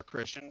 obviously, that are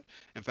Christian.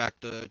 In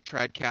fact, the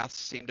Tradcasts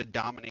seem to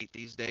dominate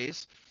these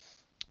days.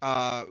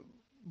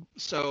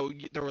 So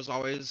there was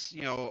always,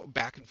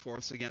 back and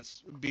forth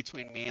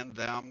between me and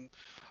them,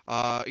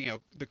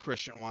 the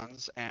Christian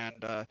ones,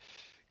 and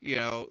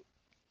it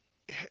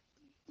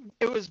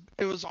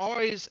was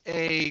always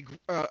a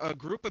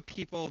group of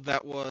people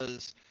that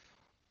was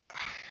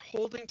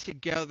holding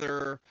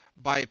together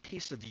by a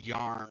piece of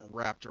yarn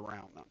wrapped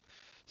around them.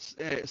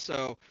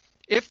 So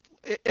if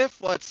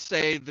let's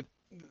say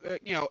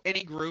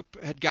any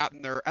group had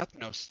gotten their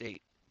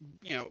ethno-state,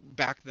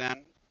 back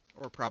then,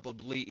 or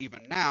probably even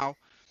now,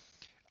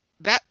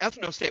 that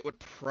ethno-state would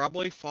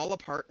probably fall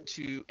apart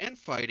into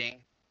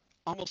infighting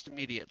almost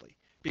immediately.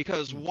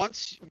 Because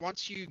once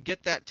you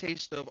get that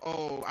taste of,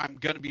 oh, I'm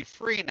going to be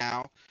free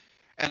now,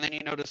 and then you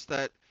notice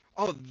that,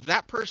 oh,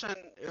 that person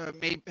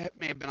may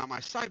have been on my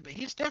side, but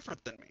he's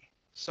different than me,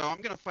 so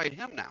I'm going to fight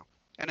him now.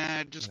 And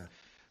then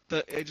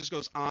it just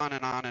goes on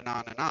and on and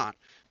on and on.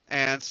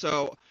 And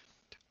so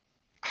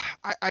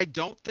I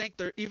don't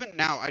think even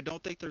now, I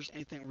don't think there's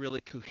anything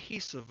really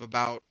cohesive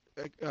about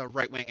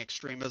right-wing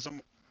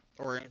extremism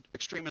or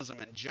extremism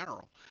in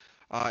general.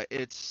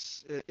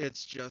 It's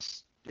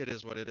just, it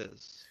is what it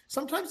is.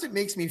 Sometimes it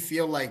makes me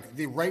feel like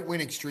the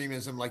right-wing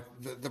extremism, like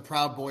the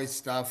Proud Boys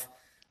stuff,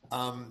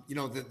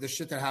 the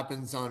shit that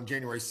happens on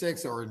January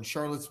 6th or in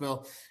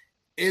Charlottesville,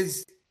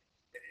 is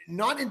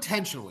not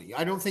intentionally.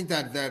 I don't think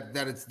that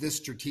it's this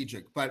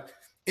strategic, but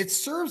it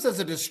serves as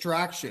a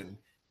distraction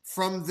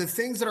from the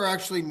things that are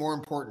actually more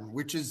important,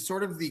 which is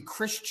sort of the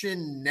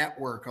Christian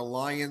network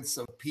alliance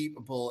of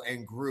people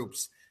and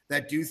groups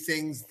that do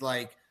things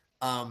like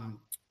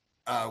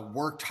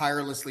work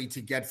tirelessly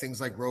to get things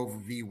like Roe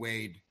v.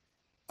 Wade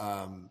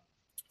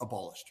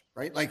abolished,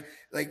 right? Like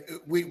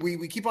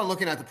we keep on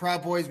looking at the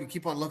Proud Boys, we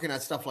keep on looking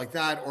at stuff like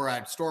that, or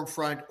at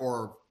Stormfront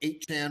or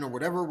 8chan or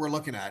whatever we're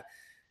looking at,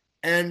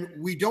 and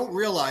we don't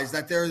realize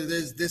that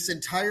there's this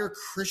entire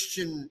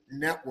Christian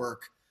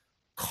network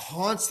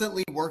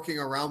constantly working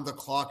around the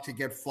clock to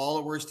get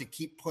followers to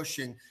keep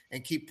pushing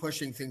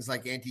things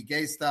like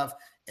anti-gay stuff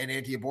and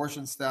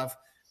anti-abortion stuff.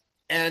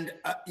 And,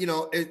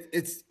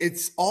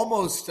 it's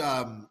almost,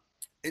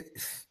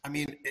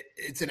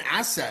 it's an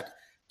asset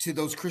to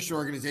those Christian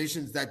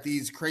organizations that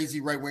these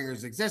crazy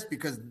right-wingers exist,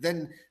 because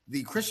then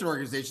the Christian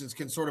organizations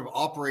can sort of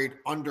operate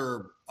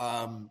under,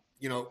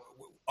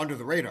 under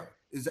the radar.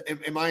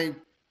 Am I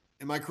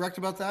correct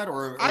about that?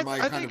 Or am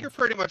I think you're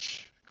pretty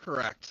much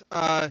correct.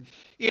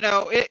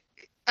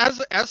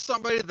 as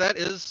somebody that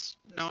is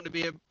known to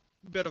be a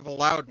bit of a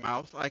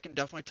loudmouth, I can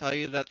definitely tell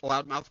you that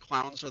loudmouth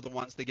clowns are the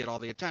ones that get all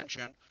the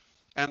attention,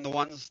 and the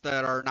ones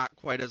that are not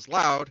quite as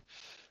loud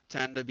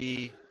tend to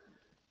be,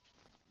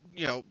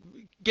 you know,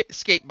 get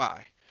skate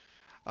by.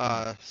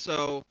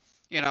 So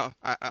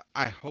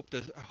I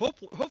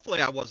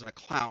hopefully I wasn't a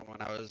clown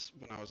when I was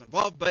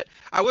involved, but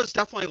I was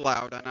definitely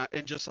loud,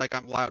 and just like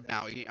I'm loud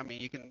now. I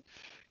mean,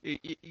 you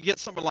get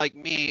someone like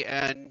me,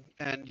 and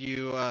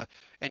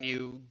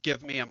you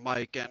give me a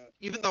mic, and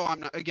even though I'm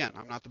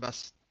not the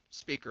best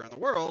speaker in the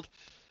world,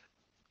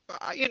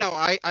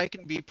 I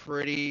can be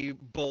pretty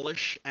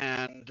bullish,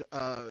 and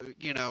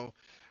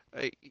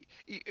I-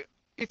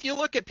 if you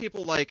look at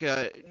people like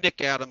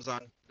Nick Adams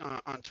on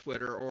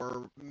Twitter,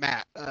 or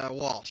Matt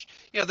Walsh,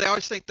 they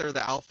always think they're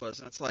the alphas,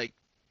 and it's like,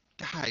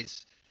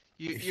 guys,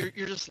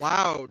 you're just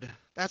loud.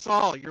 That's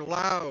all. You're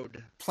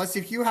loud. Plus,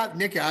 if you have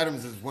Nick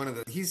Adams is one of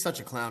the, he's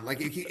such a clown.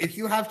 Like if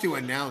you have to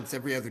announce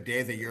every other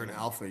day that you're an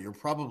alpha, you're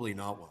probably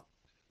not one,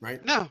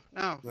 right? No,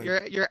 Like,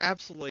 you're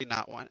absolutely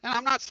not one. And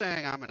I'm not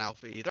saying I'm an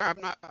alpha either. I'm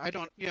not. I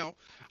don't.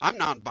 I'm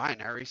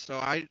non-binary, so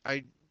I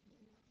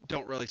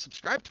don't really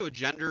subscribe to a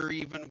gender.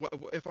 Even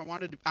if I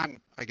wanted to, I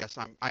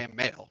am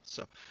male,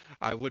 so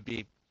I would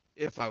be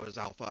if I was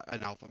an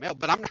alpha male.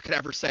 But I'm not gonna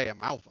ever say I'm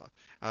alpha.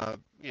 Uh,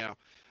 you know,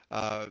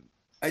 uh,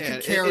 I think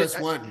and KRS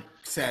One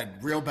said,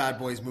 "Real bad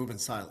boys move in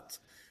silence,"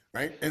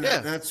 right? And yeah,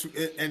 that's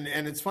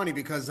and it's funny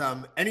because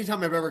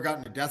anytime I've ever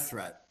gotten a death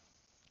threat,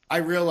 I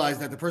realize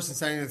that the person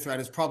sending the threat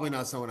is probably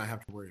not someone I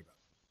have to worry about.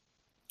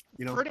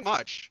 You know? pretty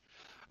much.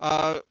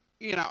 Uh,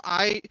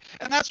 I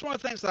and that's one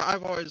of the things that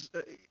I've always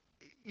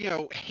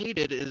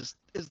hated is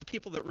the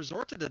people that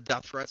resorted to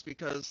death threats,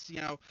 because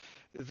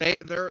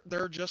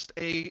they're just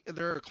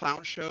they're a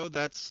clown show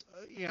that's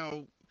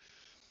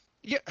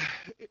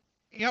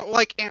yeah,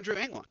 like Andrew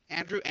England.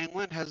 Andrew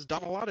England has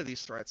done a lot of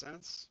these threats, and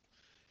it's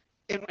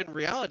in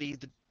reality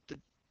the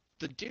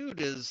the dude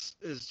is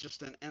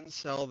just an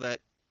incel that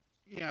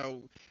you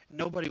know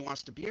nobody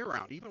wants to be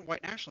around. Even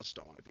white nationalists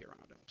don't want to be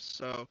around him.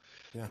 So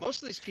Yeah.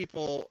 most of these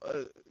people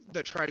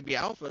that try to be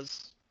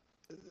alphas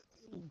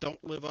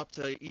don't live up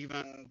to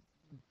even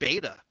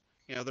beta.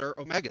 They're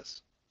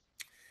omegas.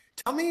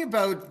 Tell me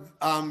about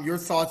your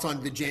thoughts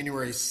on the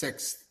January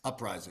 6th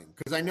uprising,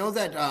 because I know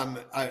that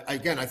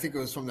I think it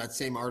was from that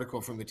same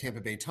article from the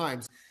Tampa Bay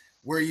Times,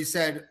 where you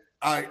said,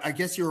 I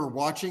guess you were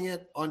watching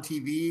it on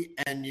TV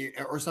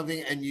or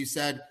something, and you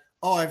said,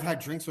 "Oh, I've had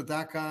drinks with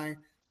that guy.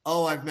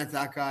 Oh, I've met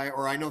that guy,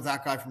 or I know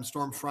that guy from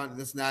Stormfront, and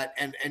this and that."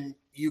 And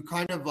you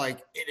kind of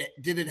like,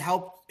 did it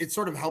help? It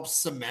sort of helps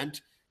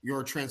cement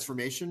your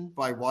transformation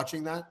by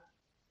watching that.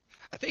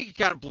 I think you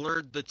kind of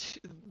blurred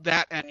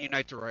that and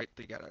Unite the Right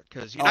together,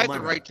 because Oh, my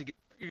bad.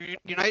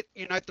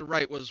 Unite the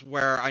Right was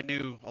where I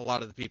knew a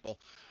lot of the people.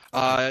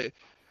 Okay.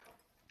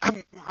 Uh,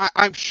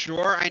 I'm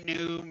sure I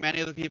knew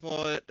many of the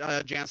people at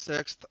Jan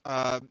 6th.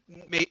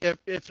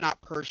 If not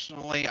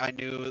personally, I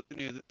knew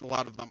a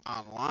lot of them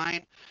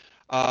online.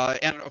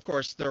 And of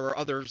course, there were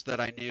others that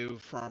I knew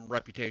from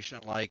reputation,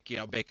 like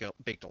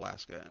Baked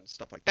Alaska and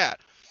stuff like that.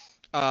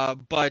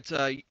 But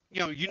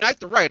Unite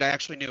the Right, I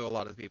actually knew a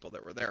lot of the people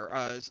that were there.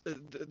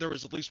 There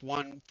was at least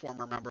one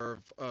former member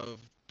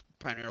of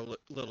Pioneer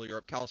Little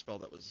Europe Kalispell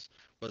that was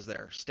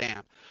there,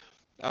 Stan.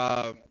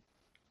 Um,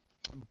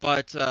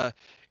 but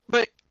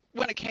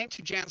when it came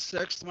to Jan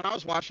 6th, when I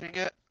was watching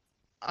it,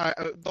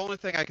 the only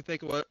thing I could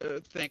think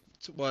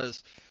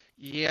was,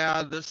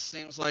 yeah, this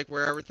seems like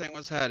where everything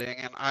was heading,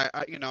 and I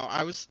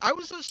was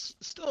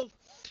still,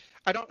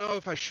 I don't know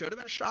if I should have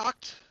been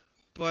shocked,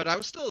 but I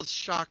was still as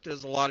shocked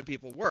as a lot of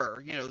people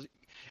were.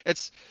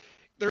 It's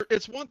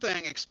it's one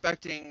thing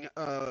expecting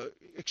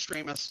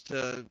extremists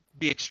to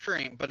be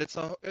extreme, but it's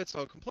a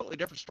completely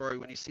different story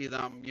when you see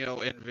them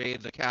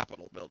invade the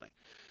Capitol building.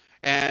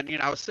 And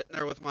I was sitting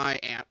there with my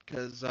aunt,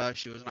 because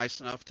she was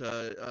nice enough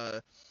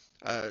to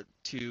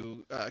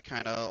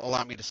kind of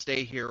allow me to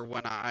stay here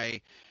when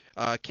I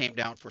came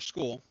down for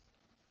school.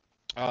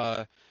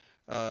 Uh,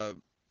 uh,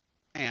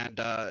 and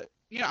I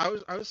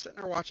was sitting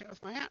there watching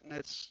with my aunt, and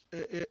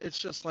it's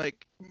just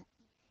like,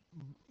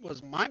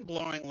 was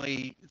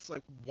mind-blowingly, it's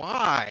like,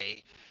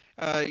 why?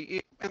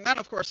 And then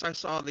of course I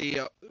saw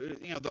the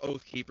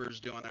Oath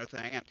Keepers doing their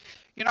thing, and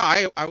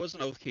I was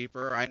an Oath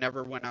Keeper. I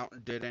never went out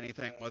and did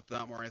anything with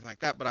them or anything like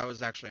that, but I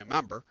was actually a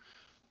member.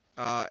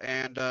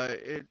 And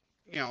it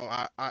you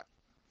know I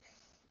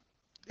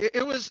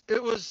it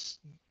was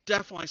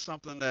definitely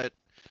something that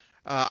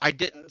I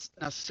didn't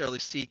necessarily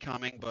see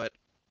coming, but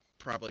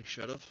probably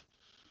should have.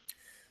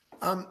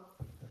 Um,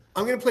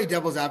 I'm going to play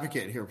devil's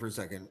advocate here for a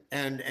second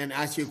and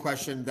ask you a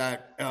question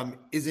that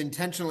is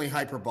intentionally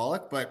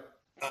hyperbolic, but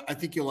I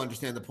think you'll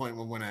understand the point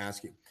when I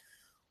ask you.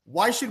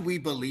 Why should we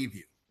believe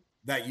you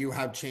that you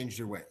have changed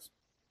your ways?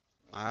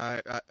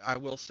 I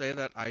will say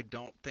that I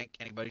don't think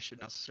anybody should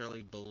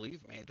necessarily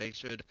believe me. They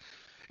should,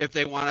 if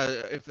they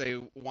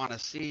want to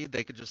see,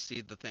 they could just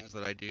see the things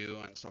that I do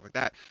and stuff like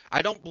that.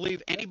 I don't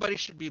believe anybody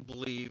should be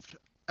believed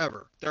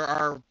ever. There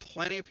are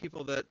plenty of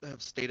people that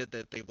have stated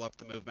that they've left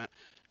the movement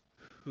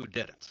who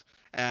didn't.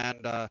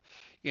 And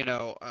you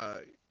know,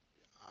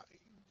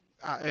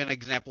 an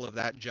example of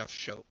that, Jeff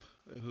Shope,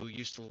 who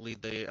used to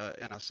lead the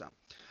NSM.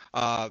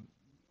 Uh,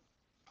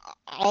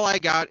 all I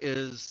got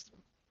is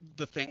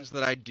the things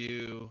that I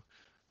do,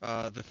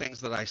 the things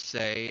that I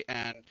say,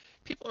 and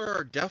people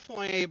are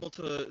definitely able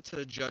to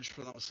judge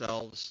for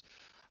themselves.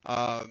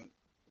 Um,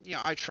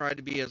 I try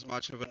to be as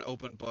much of an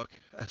open book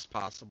as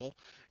possible.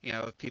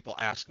 If people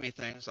ask me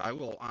things, I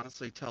will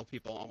honestly tell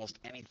people almost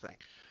anything.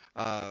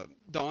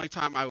 The only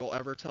time I will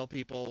ever tell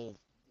people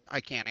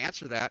I can't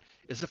answer that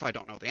is if I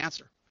don't know the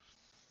answer.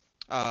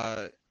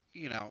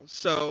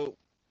 So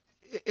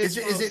Is it's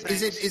it one of is those it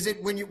is it things. is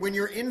it when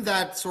you're in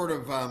that sort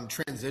of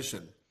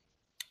transition?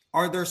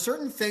 Are there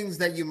certain things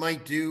that you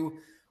might do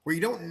where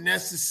you don't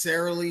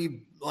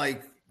necessarily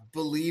like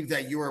believe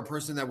that you are a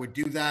person that would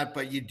do that,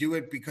 but you do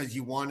it because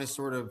you want to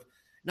sort of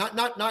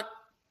not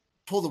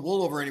pull the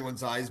wool over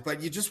anyone's eyes,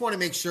 but you just want to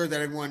make sure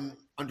that everyone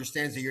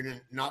understands that you're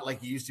not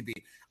like you used to be.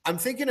 I'm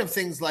thinking of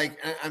things like,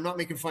 I'm not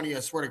making fun of you,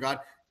 I swear to God.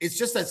 It's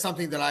just that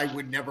something that I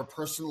would never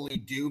personally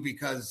do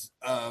because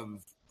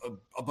of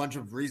a bunch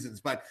of reasons,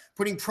 but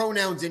putting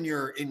pronouns in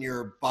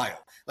your bio.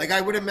 Like I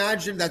would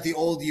imagine that the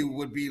old you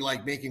would be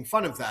like making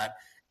fun of that.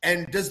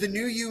 And does the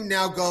new you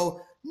now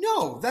go,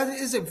 no, that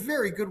is a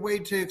very good way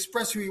to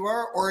express who you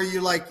are? Or are you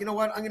like, you know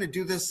what, I'm going to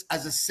do this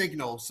as a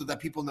signal so that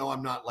people know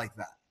I'm not like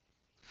that?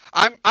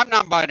 I'm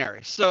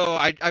non-binary, so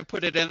I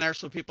put it in there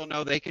so people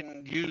know they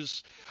can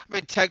use. I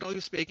mean,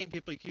 technically speaking,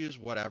 people can use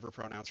whatever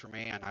pronouns for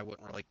me, and I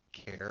wouldn't really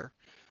care.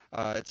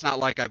 It's not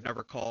like I've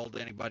never called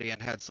anybody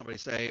and had somebody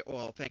say,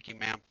 "Well, thank you,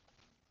 ma'am."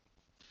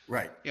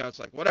 Right. It's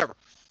like whatever.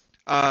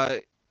 Uh,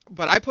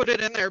 but I put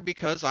it in there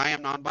because I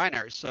am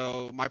non-binary,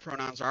 so my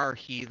pronouns are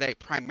he, they,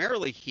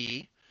 primarily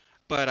he,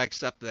 but I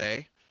accept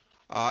they,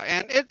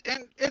 and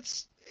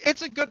it's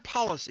a good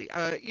policy.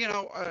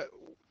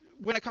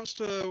 When it comes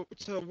to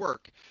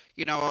work,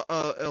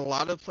 a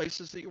lot of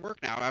places that you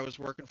work now. I was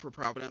working for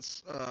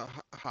Providence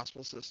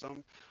Hospital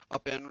System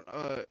up in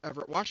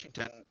Everett,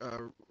 Washington,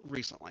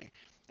 recently,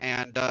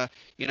 and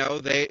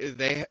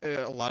they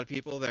a lot of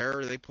people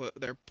there they put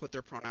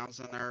their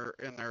pronouns in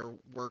their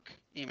work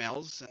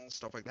emails and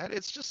stuff like that.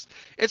 It's just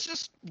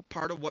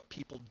part of what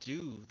people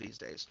do these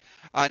days.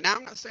 Now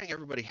I'm not saying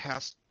everybody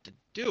has to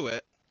do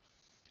it,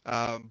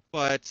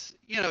 but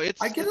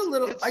I it's get a it's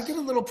little I get it's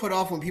a little put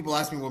off when people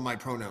ask me what my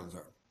pronouns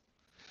are.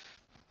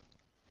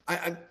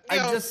 I you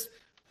know just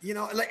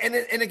like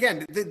and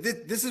again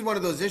this is one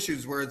of those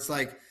issues where it's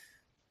like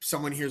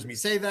someone hears me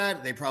say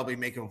that they probably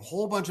make a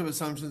whole bunch of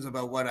assumptions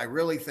about what I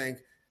really think,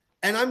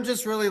 and I'm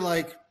just really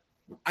like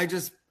I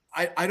just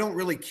I don't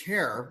really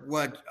care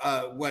what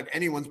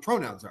anyone's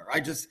pronouns are. I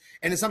just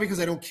and it's not because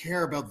I don't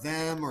care about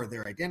them or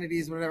their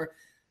identities or whatever.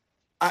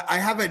 I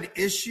have an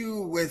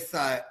issue with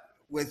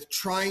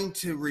trying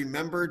to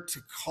remember to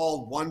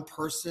call one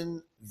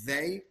person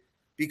they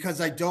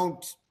because I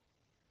don't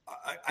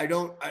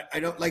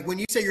like when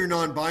you say you're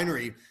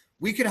non-binary.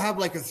 We could have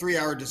like a 3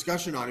 hour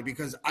discussion on it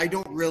because I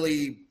don't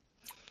really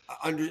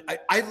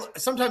I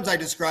sometimes I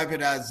describe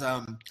it as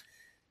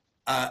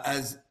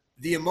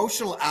the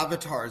emotional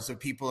avatars of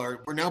people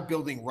are. We're now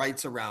building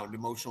rights around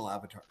emotional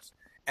avatars,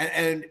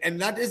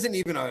 and that isn't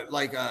even a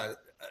like a.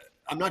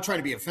 I'm not trying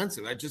to be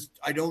offensive.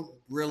 I don't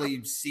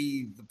really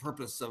see the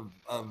purpose of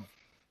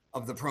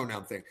the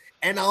pronoun thing.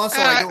 And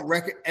also uh, I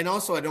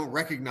don't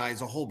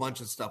recognize a whole bunch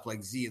of stuff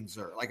like Z and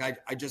Zer. Like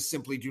I just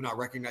simply do not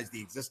recognize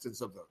the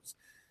existence of those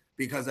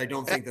because I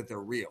don't uh, think that they're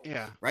real.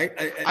 yeah. Right.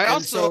 I And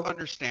also so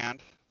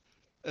understand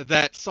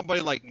that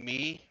somebody like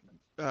me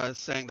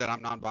saying that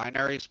I'm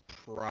non-binary is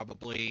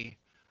probably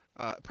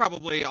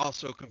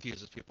also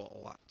confuses people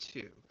a lot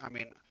too. I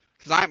mean,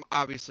 because I'm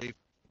obviously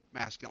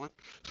masculine,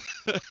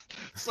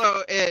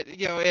 so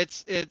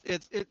it's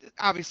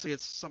obviously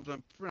it's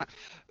something.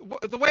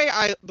 The way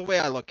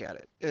I look at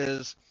it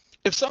is,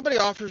 if somebody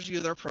offers you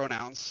their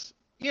pronouns,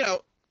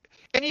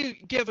 and you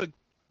give a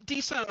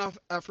decent enough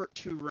effort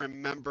to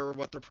remember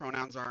what their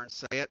pronouns are and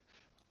say it,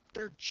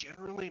 they're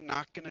generally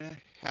not going to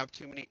have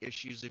too many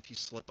issues if you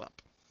slip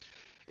up.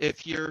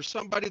 If you're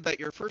somebody that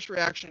your first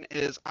reaction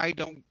is, I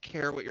don't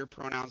care what your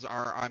pronouns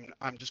are,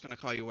 I'm just going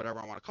to call you whatever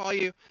I want to call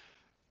you,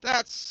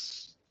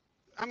 that's,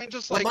 I mean,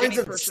 just well, like mine's any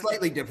a person.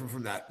 slightly different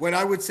from that. What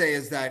I would say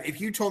is that if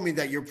you told me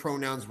that your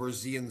pronouns were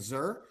Z and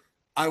Zer,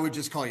 I would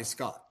just call you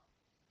Scott.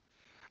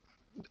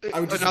 I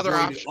would just Another avoid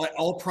option.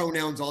 all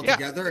pronouns Yeah,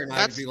 altogether, and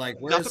I'd be that's like,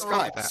 "Where's nothing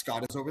wrong with Scott? that.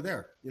 Scott is over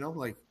there."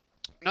 Like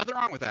Nothing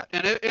wrong with that.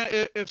 And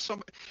if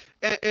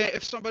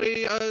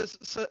somebody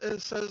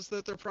says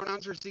that their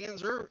pronouns are Z and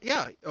Zer,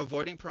 yeah,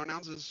 avoiding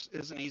pronouns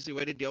is an easy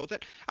way to deal with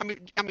it. I mean,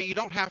 you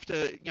don't have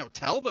to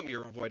tell them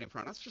you're avoiding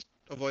pronouns. Just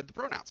avoid the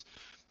pronouns.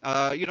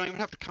 You don't even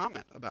have to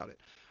comment about it.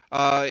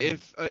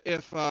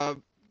 If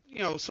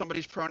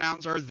somebody's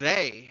pronouns are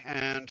they,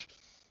 and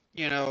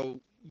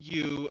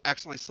you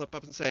accidentally slip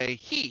up and say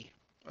he,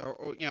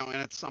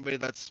 and it's somebody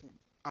that's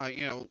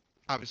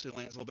obviously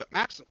leans a little bit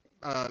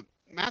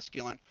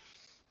masculine.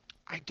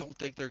 I don't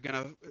think they're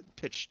going to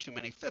pitch too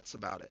many fits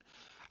about it.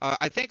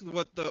 I think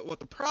what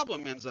the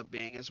problem ends up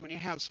being is when you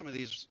have some of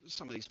these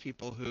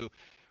people who,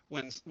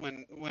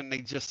 when they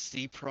just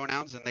see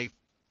pronouns and they,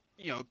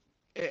 you know,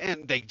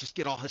 and they just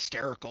get all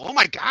hysterical. Oh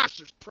my gosh,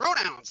 there's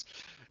pronouns.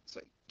 It's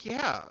like,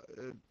 yeah,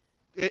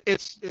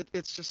 it's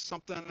just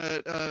something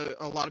that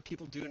a lot of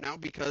people do now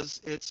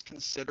because it's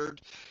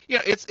considered, you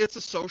know, it's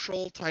a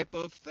social type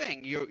of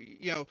thing. You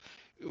know,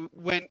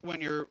 when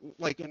you're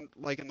like in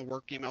the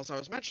work emails I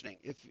was mentioning,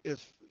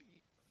 if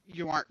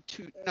you aren't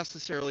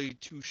necessarily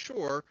too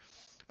sure,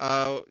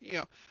 you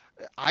know,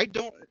 I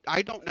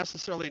don't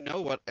necessarily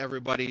know what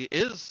everybody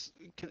is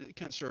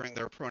considering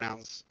their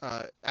pronouns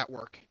at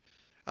work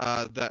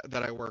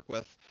that I work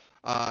with.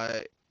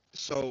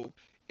 So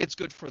it's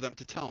good for them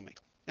to tell me.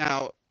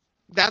 Now,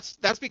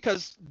 that's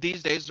because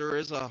these days there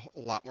is a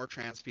lot more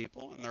trans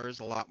people, and there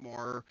is a lot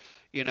more,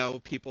 you know,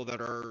 people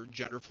that are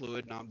gender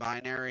fluid,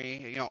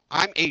 non-binary. You know,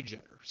 I'm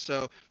agender,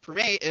 so for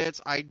me,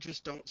 I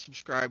just don't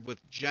subscribe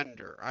with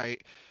gender. I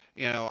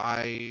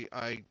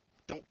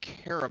don't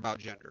care about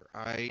gender.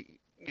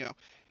 You know,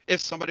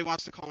 if somebody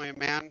wants to call me a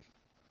man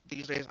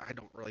these days, I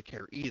don't really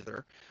care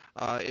either.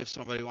 If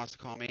somebody wants to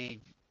call me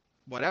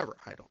whatever,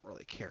 I don't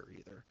really care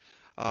either.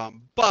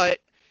 But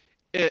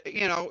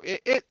you know,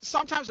 it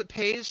sometimes it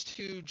pays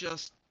to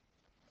just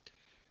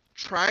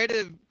try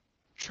to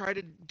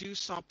do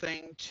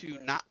something to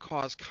not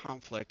cause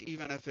conflict,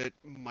 even if it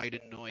might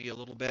annoy you a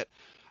little bit.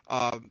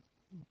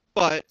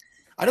 But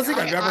I don't think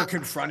I've ever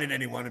confronted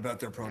anyone about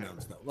their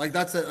pronouns, though. Like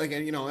that's like,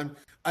 you know, and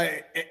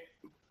I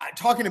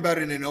talking about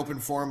it in an open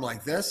forum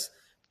like this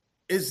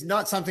is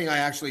not something I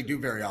actually do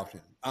very often.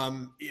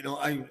 You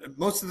know,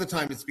 most of the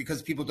time it's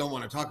because people don't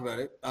want to talk about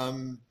it.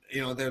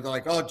 You know, they're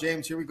like, oh,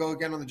 James, here we go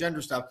again on the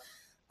gender stuff.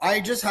 I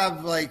just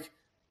have like,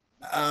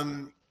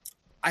 I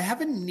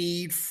have a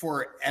need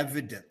for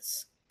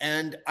evidence,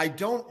 and I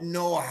don't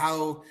know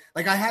how.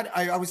 Like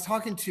I was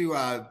talking to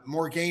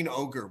Morgane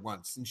Auger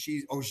once, and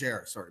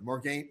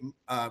Morgane.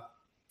 I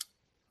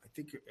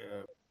think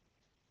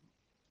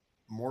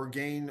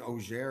Morgane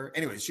Auger.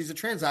 Anyways, she's a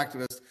trans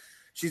activist.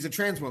 She's a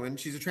trans woman.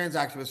 She's a trans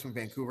activist from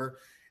Vancouver,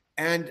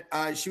 and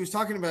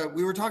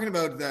we were talking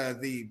about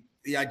the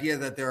idea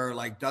that there are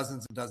like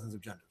dozens and dozens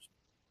of genders,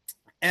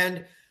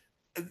 and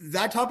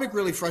that topic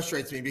really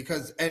frustrates me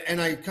because,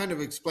 and I kind of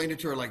explained it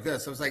to her like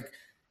this. I was like,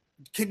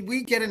 can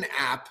we get an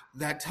app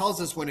that tells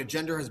us when a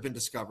gender has been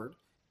discovered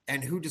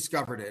and who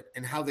discovered it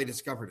and how they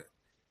discovered it?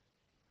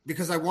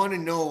 Because I want to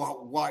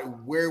know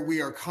where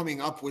we are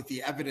coming up with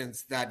the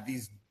evidence that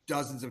these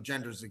dozens of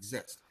genders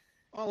exist.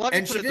 Well,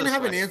 and she didn't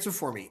have an answer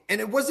for me.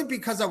 And it wasn't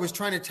because I was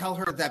trying to tell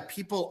her that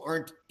people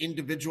aren't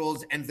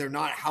individuals and they're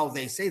not how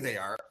they say they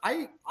are.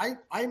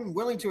 I'm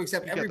willing to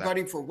accept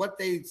everybody for what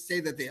they say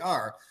that they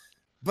are.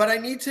 But I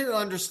need to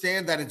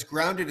understand that it's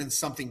grounded in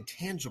something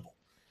tangible.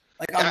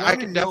 Like I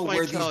want to know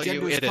where these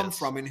genders come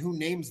from and who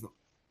names them.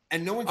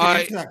 And no one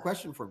can answer that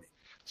question for me.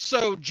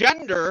 So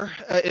gender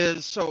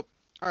all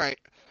right.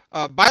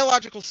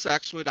 Biological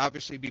sex would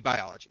obviously be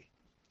biology.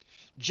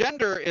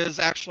 Gender is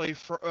actually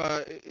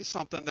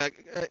something that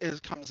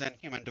comes in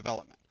human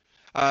development.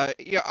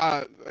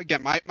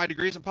 Again, my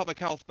degree is in public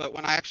health, but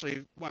when I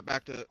actually went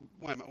back to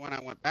when I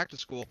went back to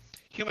school,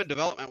 human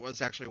development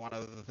was actually one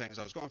of the things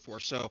I was going for.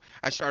 So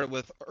I started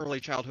with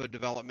early childhood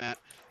development.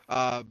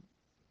 I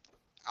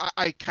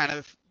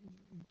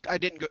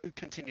didn't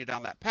continue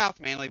down that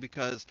path mainly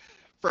because,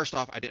 first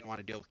off, I didn't want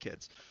to deal with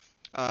kids.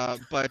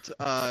 But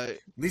at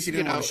least you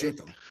didn't want to shoot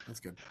them. That's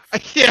good.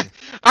 Yeah,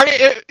 I mean,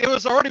 it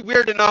was already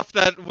weird enough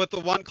that with the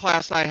one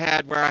class I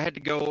had where I had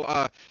to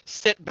go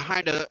sit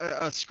behind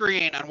a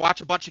screen and watch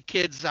a bunch of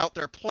kids out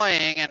there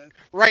playing and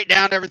write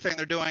down everything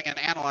they're doing and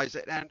analyze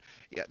it, and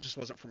yeah, it just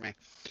wasn't for me.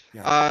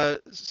 Yeah.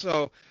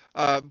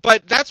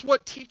 But that's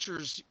what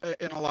teachers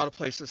in a lot of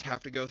places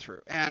have to go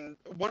through. And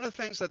one of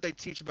the things that they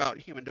teach about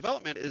human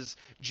development is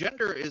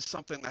gender is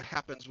something that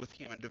happens with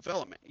human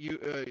development.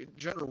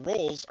 Gender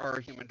roles are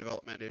a human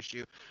development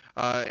issue,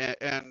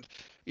 and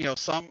you know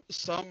some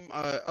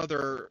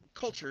other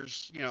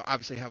cultures, you know,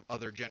 obviously have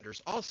other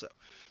genders also.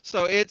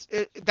 So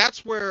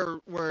that's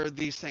where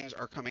these things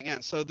are coming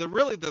in. So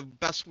the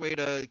best way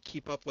to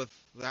keep up with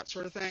that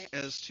sort of thing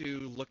is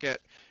to look at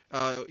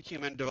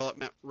human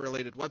development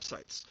related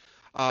websites.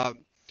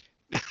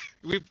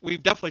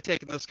 We've definitely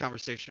taken this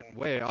conversation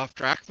way off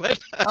track, but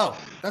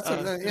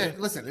yeah.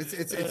 Listen,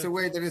 it's a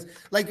way that is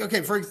like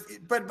okay.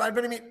 But I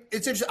mean,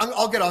 it's interesting.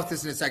 I'll get off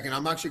this in a second.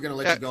 I'm actually going to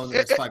let you go in the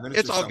next 5 minutes.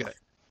 It's all good.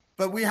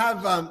 But we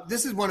have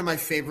this is one of my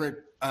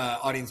favorite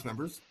audience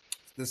members,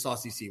 the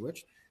Saucy Sea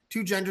Witch.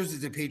 Two genders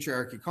is a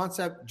patriarchy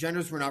concept.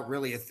 Genders were not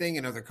really a thing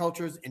in other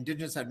cultures.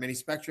 Indigenous had many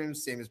spectrums,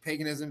 same as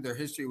paganism. Their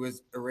history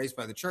was erased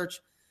by the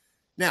church.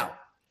 Now,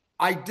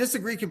 I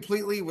disagree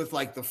completely with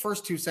like the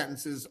first two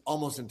sentences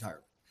almost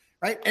entirely,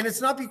 right? And it's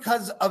not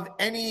because of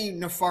any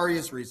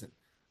nefarious reason.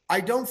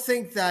 I don't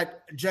think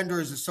that gender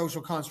is a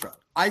social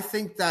construct. I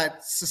think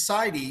that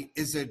society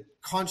is a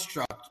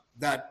construct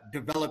that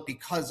developed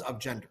because of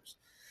genders.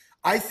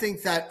 I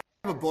think that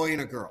I have a boy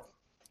and a girl,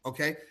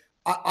 okay?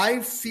 I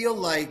feel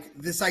like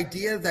this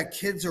idea that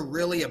kids are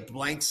really a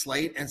blank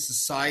slate and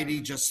society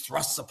just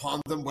thrusts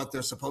upon them what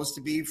they're supposed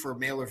to be for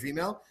male or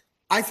female,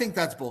 I think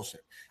that's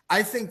bullshit.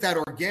 I think that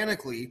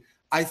organically,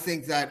 I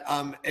think that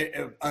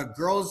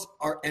girls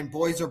and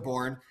boys are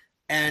born,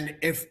 and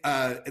if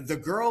the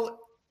girl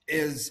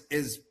is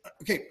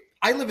okay,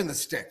 I live in the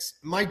sticks.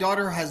 My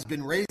daughter has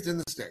been raised in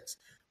the sticks.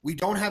 We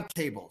don't have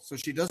cable, so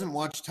she doesn't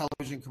watch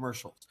television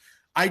commercials.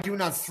 I do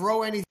not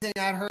throw anything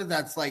at her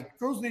that's like,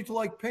 girls need to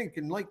like pink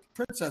and like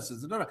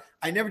princesses. No.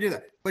 I never do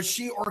that. But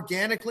she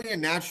organically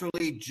and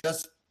naturally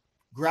just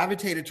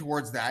gravitated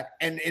towards that.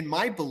 And in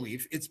my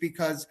belief, it's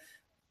because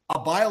a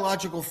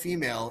biological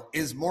female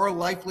is more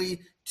likely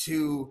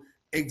to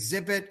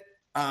exhibit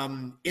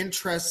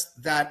interests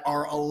that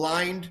are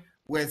aligned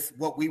with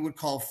what we would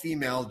call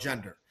female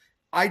gender.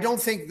 I don't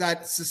think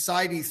that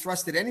society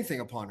thrusted anything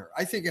upon her.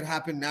 I think it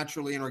happened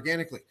naturally and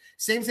organically.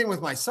 Same thing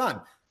with my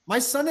son. My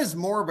son is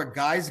more of a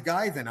guy's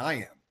guy than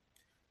I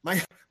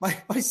am.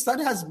 My son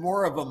has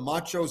more of a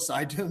macho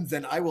side to him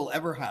than I will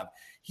ever have.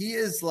 He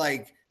is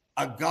like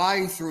a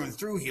guy through and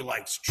through. He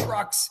likes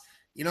trucks.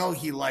 He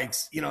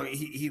likes,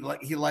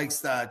 he likes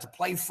to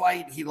play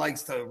fight. He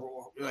likes to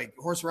like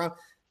horse around.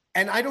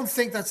 And I don't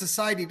think that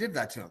society did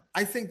that to him.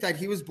 I think that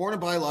he was born a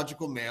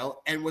biological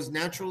male and was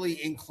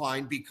naturally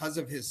inclined because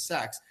of his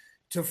sex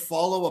to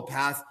follow a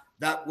path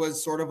that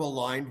was sort of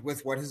aligned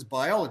with what his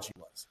biology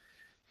was.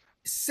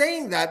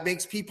 Saying that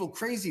makes people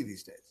crazy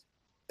these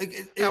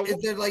days.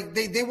 They're like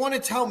they want to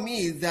tell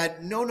me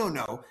that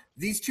no.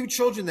 These two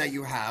children that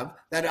you have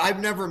that I've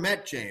never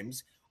met,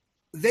 James,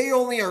 they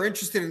only are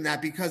interested in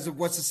that because of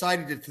what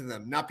society did to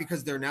them, not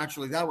because they're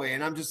naturally that way.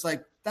 And I'm just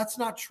like, that's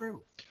not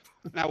true.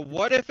 Now,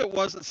 what if it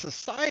wasn't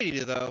society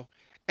though?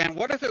 And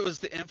what if it was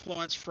the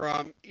influence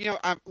from,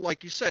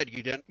 like you said,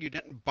 you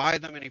didn't buy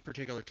them any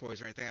particular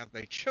toys or anything,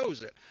 they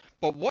chose it.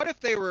 But what if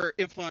they were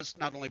influenced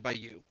not only by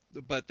you,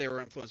 but they were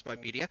influenced by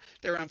media,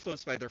 they were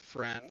influenced by their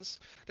friends,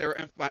 they were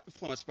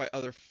influenced by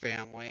other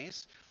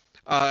families,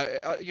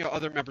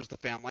 other members of the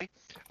family,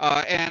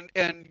 and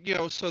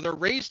so they're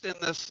raised in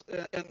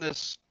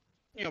this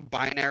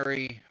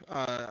binary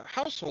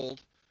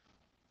household.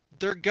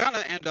 They're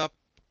gonna end up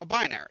a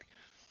binary.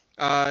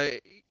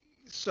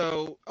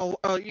 So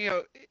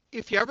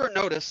if you ever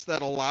notice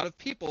that a lot of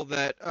people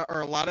that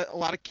are a lot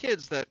of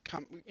kids that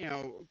come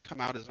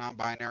out as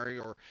non-binary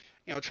or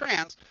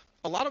trans,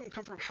 a lot of them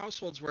come from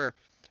households where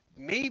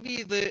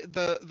maybe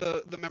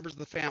the members of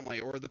the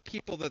family or the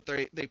people that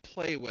they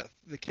play with,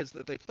 the kids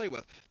that they play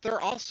with,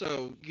 they're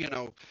also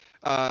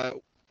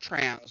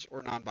trans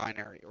or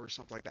non-binary or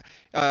something like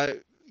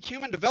that.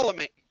 Human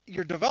development,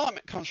 your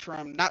development comes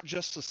from not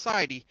just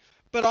society,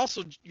 but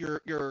also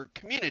your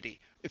community.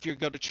 If you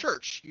go to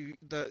church,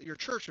 your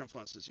church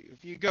influences you.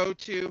 If you go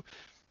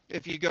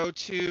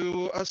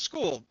to a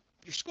school,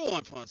 your school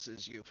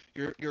influences you.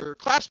 Your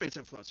classmates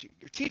influence you.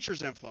 Your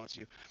teachers influence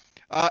you.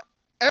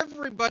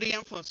 Everybody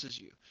influences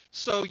you.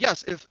 So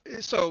yes,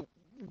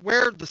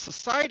 where the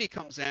society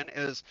comes in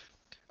is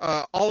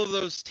all of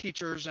those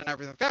teachers and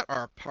everything like that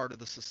are part of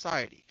the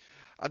society.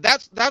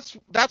 That's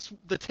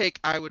the take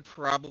I would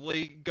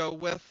probably go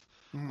with,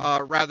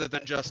 rather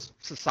than just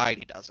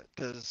society does it,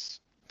 because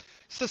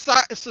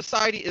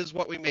society is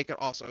what we make it.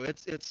 Also,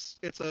 it's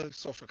a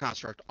social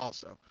construct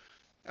also,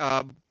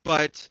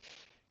 but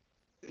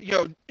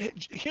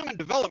human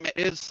development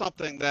is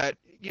something that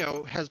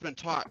has been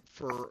taught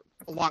for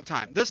a long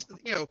time. This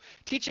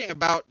teaching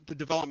about the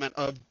development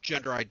of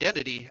gender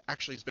identity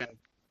actually has been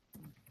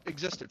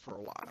existed for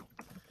a while.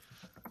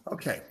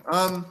 Okay.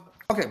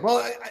 Okay.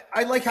 Well,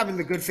 I like having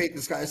the good faith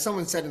discussion. As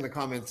someone said in the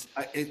comments,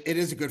 it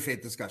is a good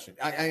faith discussion.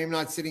 I am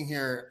not sitting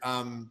here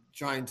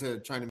trying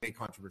to make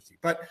controversy.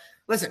 But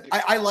listen,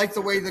 I like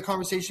the way the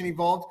conversation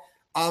evolved.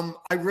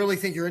 I really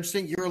think you're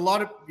interesting. You're a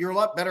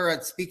lot better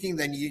at speaking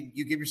than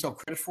you give yourself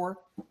credit for.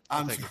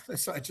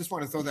 So I just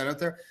want to throw that out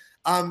there.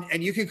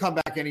 And you can come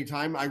back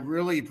anytime. I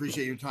really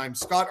appreciate your time.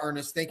 Scott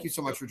Ernest, thank you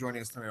so much for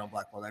joining us tonight on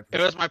Blackball. It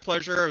was my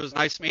pleasure. It was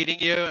nice meeting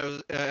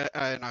you.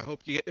 And I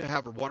hope you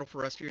have a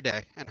wonderful rest of your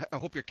day. And I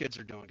hope your kids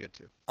are doing good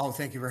too. Oh,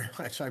 thank you very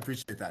much. I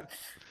appreciate that.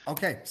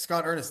 Okay,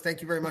 Scott Ernest,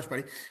 thank you very much,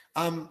 buddy.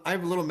 I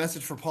have a little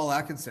message for Paul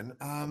Atkinson.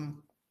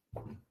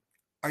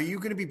 Are you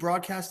going to be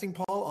broadcasting,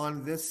 Paul,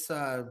 on this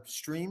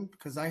stream?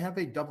 Because I have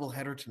a double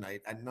header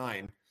tonight at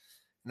 9,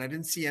 and I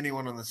didn't see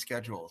anyone on the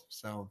schedule.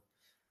 So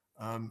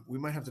we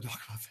might have to talk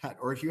about that.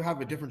 Or if you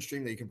have a different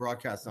stream that you can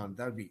broadcast on,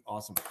 that would be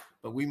awesome.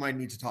 But we might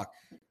need to talk.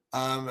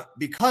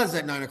 Because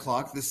at 9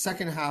 o'clock, the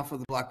second half of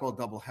the Black Belt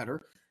doubleheader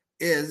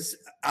is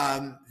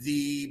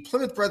the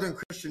Plymouth Brethren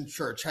Christian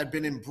Church had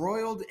been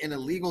embroiled in a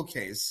legal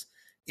case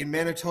in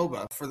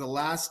Manitoba for the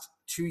last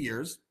 2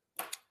 years,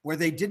 where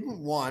they didn't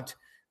want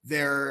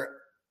their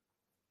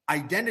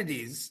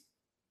identities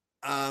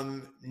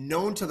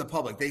known to the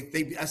public.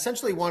 They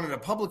essentially wanted a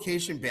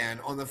publication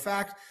ban on the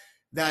fact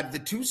that the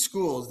two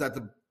schools that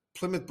the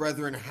Plymouth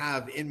Brethren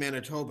have in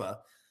Manitoba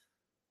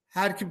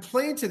had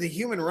complained to the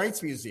Human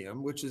Rights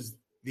Museum, which is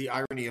the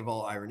irony of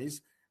all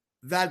ironies,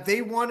 that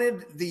they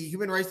wanted the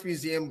Human Rights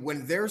Museum,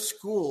 when their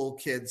school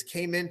kids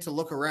came in to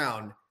look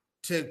around,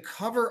 to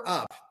cover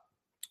up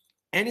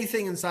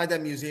anything inside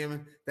that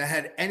museum that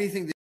had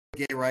anything to do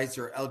with gay rights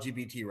or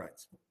LGBT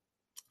rights,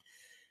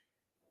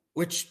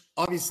 which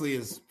obviously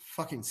is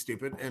fucking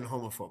stupid and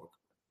homophobic.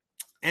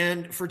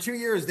 And for 2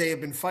 years, they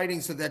have been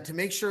fighting so that to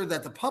make sure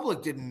that the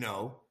public didn't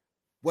know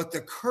what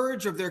the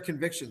courage of their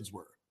convictions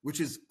were, which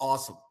is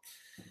awesome.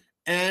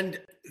 And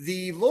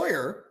the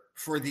lawyer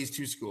for these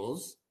two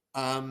schools,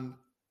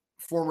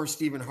 former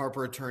Stephen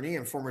Harper attorney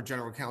and former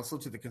general counsel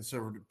to the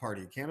Conservative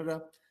Party of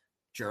Canada,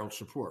 Gerald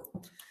Chippour.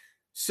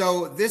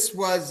 So this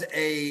was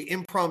a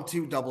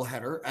impromptu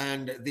doubleheader,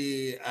 and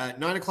the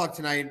 9 o'clock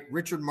tonight,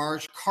 Richard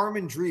Marsh,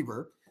 Carmen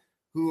Drever,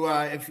 who,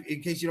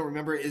 in case you don't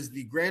remember, is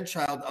the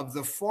grandchild of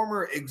the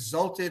former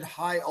exalted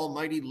high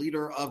almighty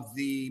leader of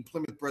the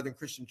Plymouth Brethren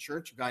Christian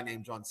Church, a guy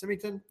named John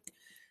Symington,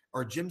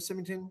 or Jim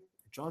Symington,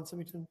 John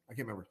Symington, I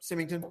can't remember,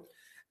 Symington.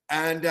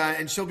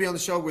 And she'll be on the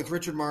show with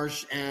Richard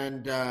Marsh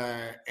and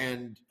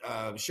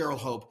Cheryl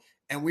Hope.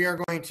 And we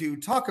are going to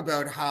talk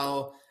about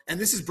how, and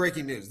this is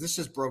breaking news, this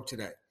just broke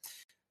today.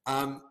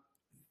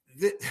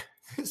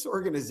 This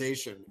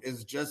organization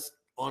is just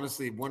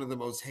honestly one of the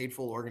most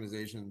hateful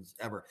organizations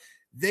ever.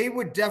 They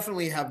would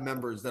definitely have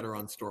members that are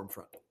on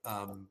Stormfront,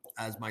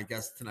 as my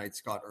guest tonight,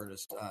 Scott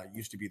Ernest,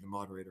 used to be the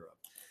moderator of.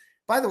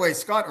 By the way,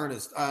 Scott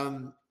Ernest,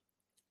 I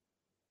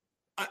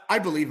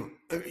believe him.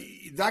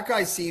 That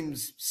guy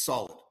seems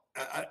solid.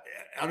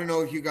 I don't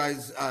know if you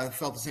guys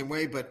felt the same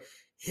way, but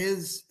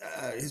his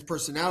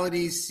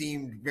personality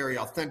seemed very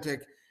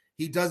authentic.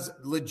 He does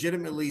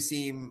legitimately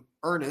seem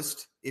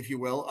earnest, if you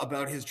will,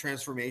 about his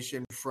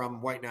transformation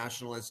from white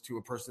nationalist to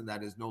a person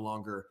that is no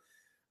longer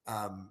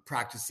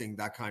practicing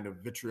that kind of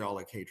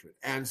vitriolic hatred.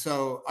 And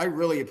so I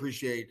really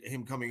appreciate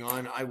him coming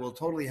on. I will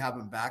totally have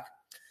him back.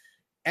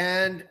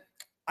 And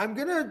I'm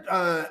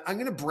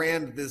gonna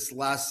brand this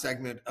last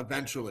segment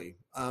eventually,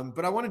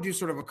 but I want to do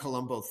sort of a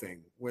Columbo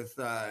thing with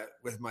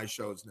my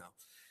shows now,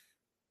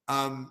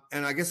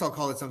 and I guess I'll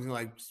call it something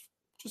like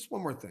just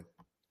one more thing.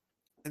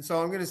 And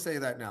so I'm going to say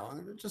that now.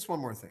 Just one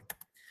more thing.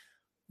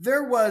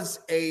 There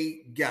was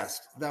a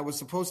guest that was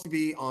supposed to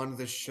be on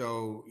the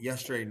show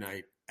yesterday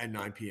night at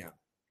 9 p.m.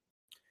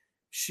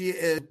 She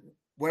is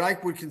what I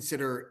would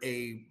consider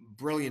a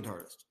brilliant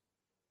artist.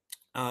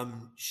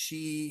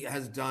 She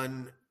has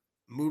done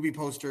movie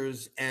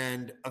posters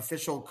and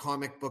official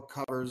comic book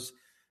covers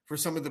for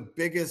some of the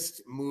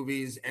biggest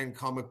movies and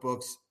comic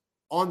books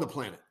on the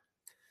planet.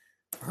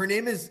 Her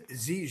name is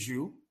Zi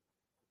Zhu,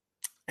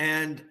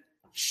 and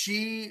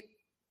she,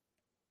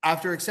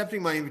 after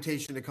accepting my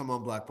invitation to come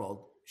on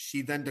Blackballed,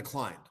 she then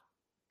declined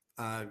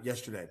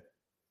yesterday,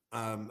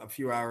 a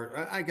few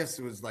hours, I guess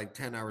it was like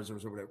 10 hours or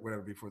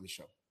whatever before the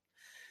show.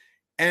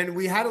 And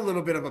we had a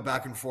little bit of a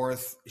back and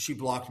forth. She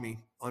blocked me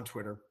on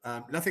Twitter.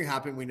 Nothing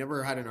happened. We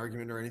never had an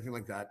argument or anything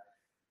like that.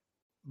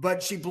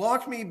 But she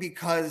blocked me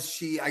because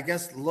she, I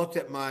guess, looked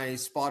at my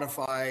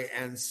Spotify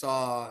and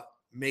saw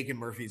Megan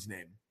Murphy's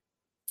name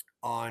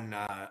on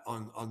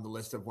the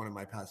list of one of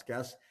my past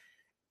guests,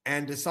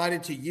 and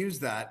decided to use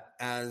that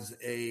as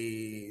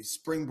a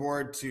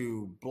springboard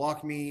to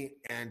block me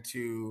and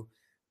to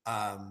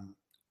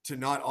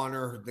not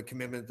honor the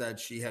commitment that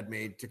she had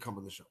made to come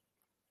on the show.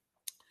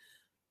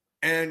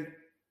 And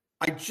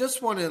I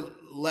just want to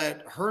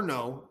let her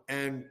know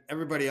and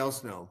everybody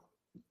else know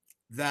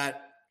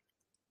that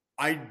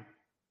I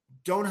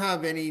don't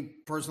have any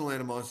personal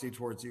animosity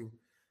towards you,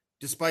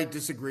 despite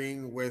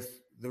disagreeing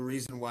with the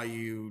reason why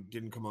you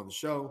didn't come on the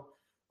show.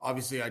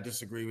 Obviously, I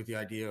disagree with the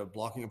idea of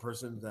blocking a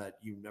person that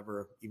you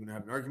never even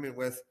had an argument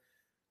with.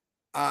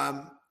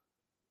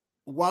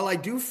 While I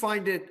do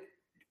find it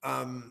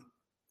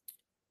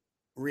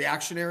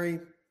reactionary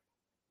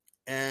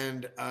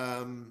and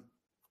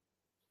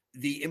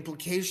the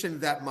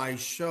implication that my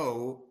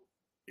show,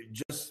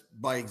 just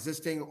by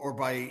existing or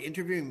by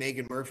interviewing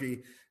Megan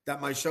Murphy, that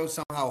my show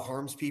somehow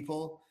harms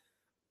people,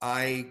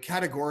 I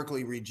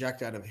categorically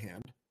reject out of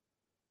hand.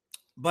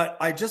 But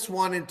I just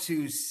wanted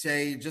to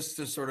say, just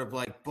to sort of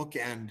like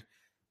bookend,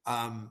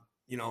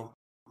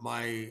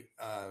 my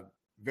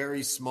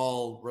very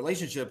small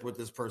relationship with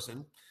this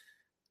person,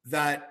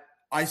 that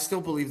I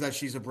still believe that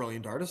she's a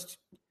brilliant artist.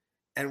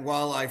 And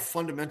while I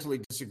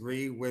fundamentally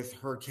disagree with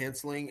her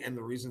canceling and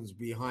the reasons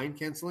behind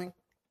canceling,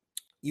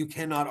 you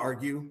cannot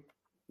argue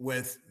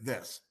with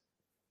this.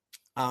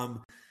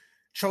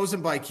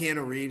 Chosen by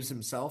Keanu Reeves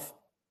himself,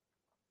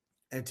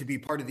 and to be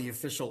part of the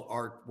official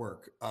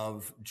artwork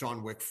of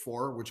John Wick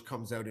 4, which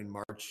comes out in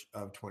March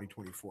of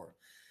 2024.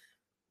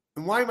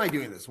 And why am I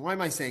doing this? Why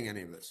am I saying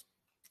any of this?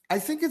 I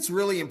think it's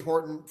really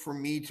important for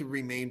me to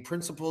remain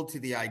principled to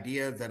the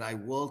idea that I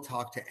will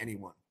talk to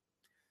anyone,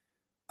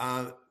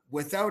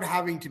 without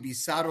having to be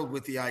saddled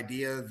with the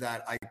idea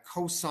that I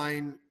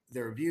co-sign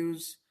their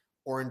views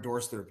or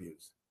endorse their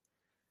views.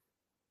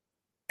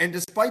 And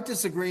despite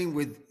disagreeing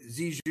with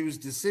Ziju's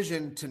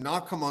decision to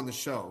not come on the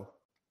show,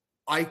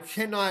 I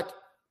cannot,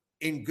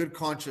 in good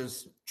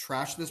conscience,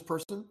 trash this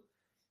person.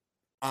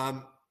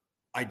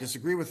 I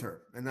disagree with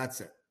her, and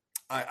that's it.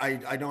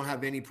 I don't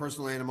have any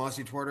personal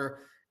animosity toward her,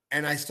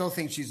 and I still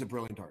think she's a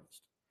brilliant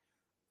artist.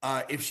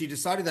 If she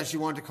decided that she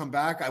wanted to come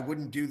back, I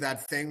wouldn't do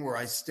that thing where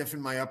I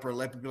stiffen my upper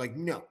lip and be like,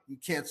 no, you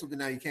canceled it,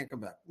 now you can't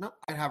come back. No,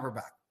 I'd have her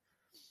back.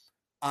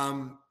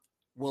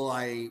 Will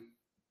I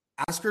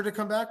ask her to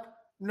come back?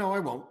 No, I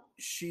won't.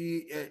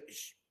 She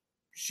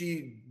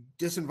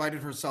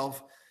disinvited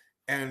herself,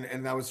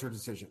 and that was her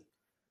decision.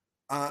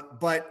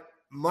 But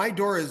my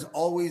door is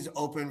always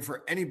open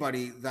for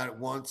anybody that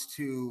wants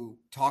to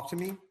talk to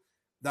me,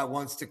 that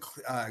wants to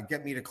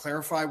get me to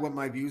clarify what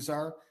my views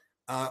are,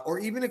 or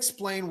even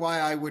explain why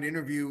I would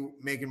interview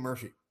Meghan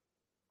Murphy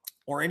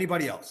or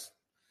anybody else.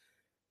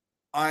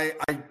 I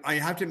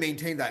have to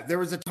maintain that. There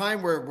was a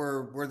time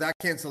where that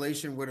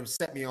cancellation would have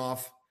set me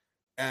off,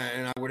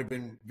 and I would have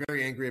been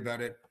very angry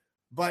about it.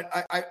 But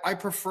I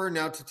prefer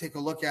now to take a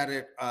look at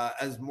it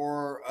as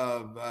more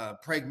of a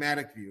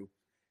pragmatic view,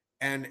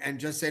 and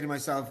just say to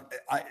myself,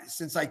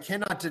 since I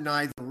cannot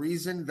deny the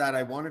reason that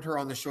I wanted her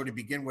on the show to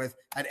begin with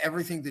had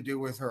everything to do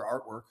with her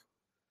artwork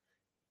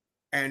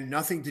and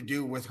nothing to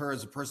do with her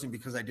as a person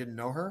because I didn't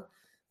know her,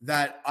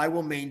 that I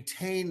will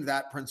maintain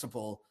that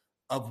principle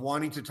of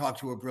wanting to talk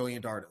to a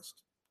brilliant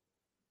artist,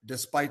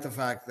 despite the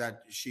fact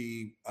that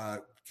she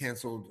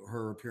canceled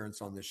her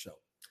appearance on this show.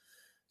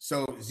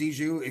 So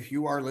Zizou, if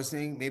you are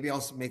listening, maybe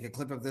I'll make a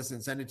clip of this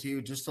and send it to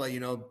you just to let you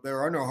know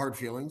there are no hard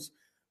feelings.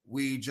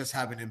 We just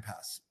have an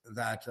impasse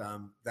that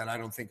I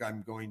don't think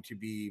I'm going to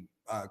be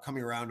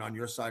coming around on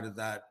your side of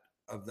that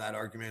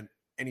argument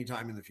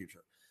anytime in the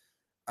future.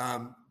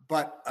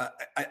 But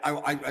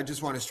I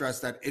just want to stress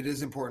that it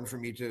is important for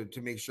me to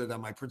make sure that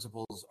my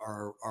principles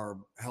are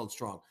held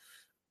strong.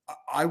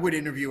 I would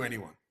interview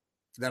anyone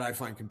that I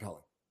find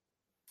compelling,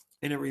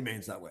 and it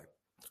remains that way.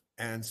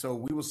 And so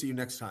we will see you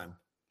next time,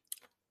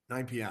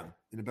 9 p.m.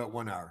 in about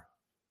 1 hour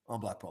on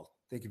Black Pulse.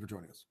 Thank you for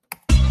joining us.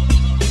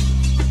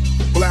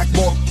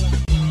 Blackmore,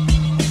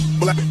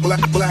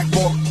 Blackmore,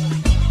 Blackmore,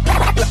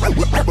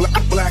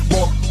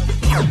 Blackmore,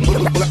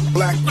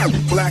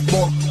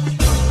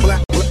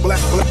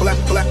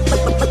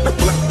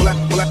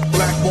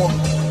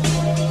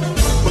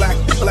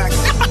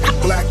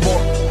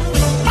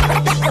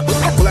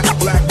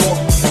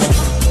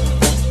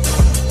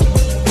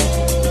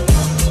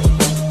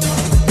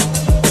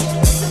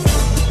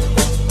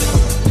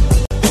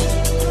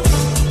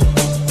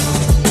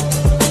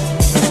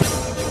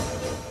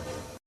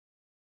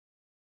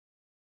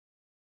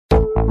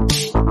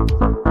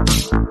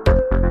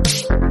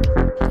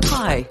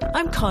 Hi,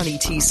 I'm Connie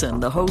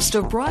Thiessen, the host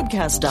of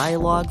Broadcast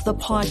Dialogue, the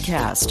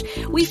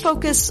podcast. We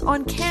focus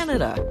on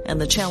Canada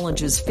and the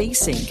challenges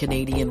facing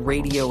Canadian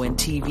radio and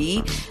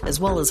TV,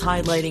 as well as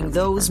highlighting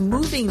those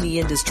moving the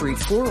industry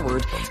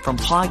forward from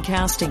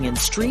podcasting and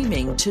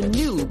streaming to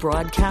new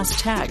broadcast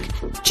tech.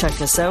 Check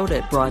us out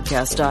at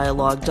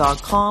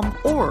broadcastdialogue.com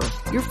or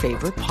your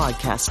favorite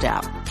podcast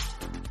app.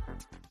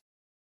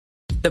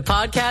 The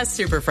Podcast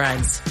Super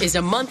Friends is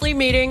a monthly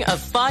meeting of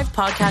 5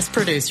 podcast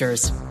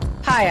producers.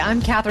 Hi,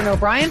 I'm Catherine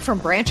O'Brien from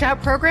Branch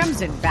Out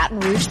Programs in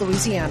Baton Rouge,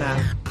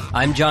 Louisiana.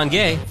 I'm John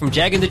Gay from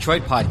Jag and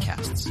Detroit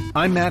Podcasts.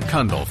 I'm Matt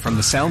Kundle from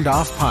the Sound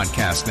Off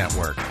Podcast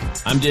Network.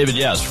 I'm David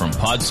Yaz from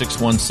Pod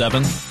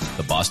 617,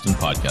 the Boston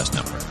Podcast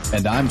Network.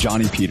 And I'm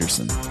Johnny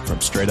Peterson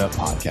from Straight Up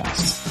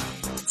Podcasts.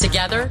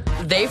 Together,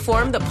 they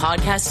form the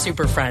Podcast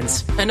Super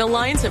Friends, an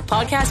alliance of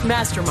podcast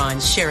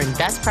masterminds sharing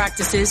best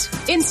practices,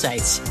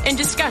 insights, and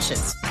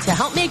discussions to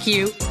help make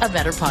you a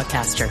better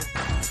podcaster.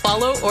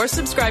 Follow or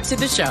subscribe to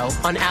the show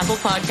on Apple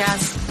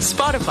Podcasts,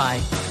 Spotify,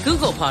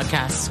 Google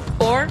Podcasts,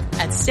 or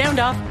at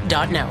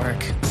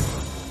soundoff.network.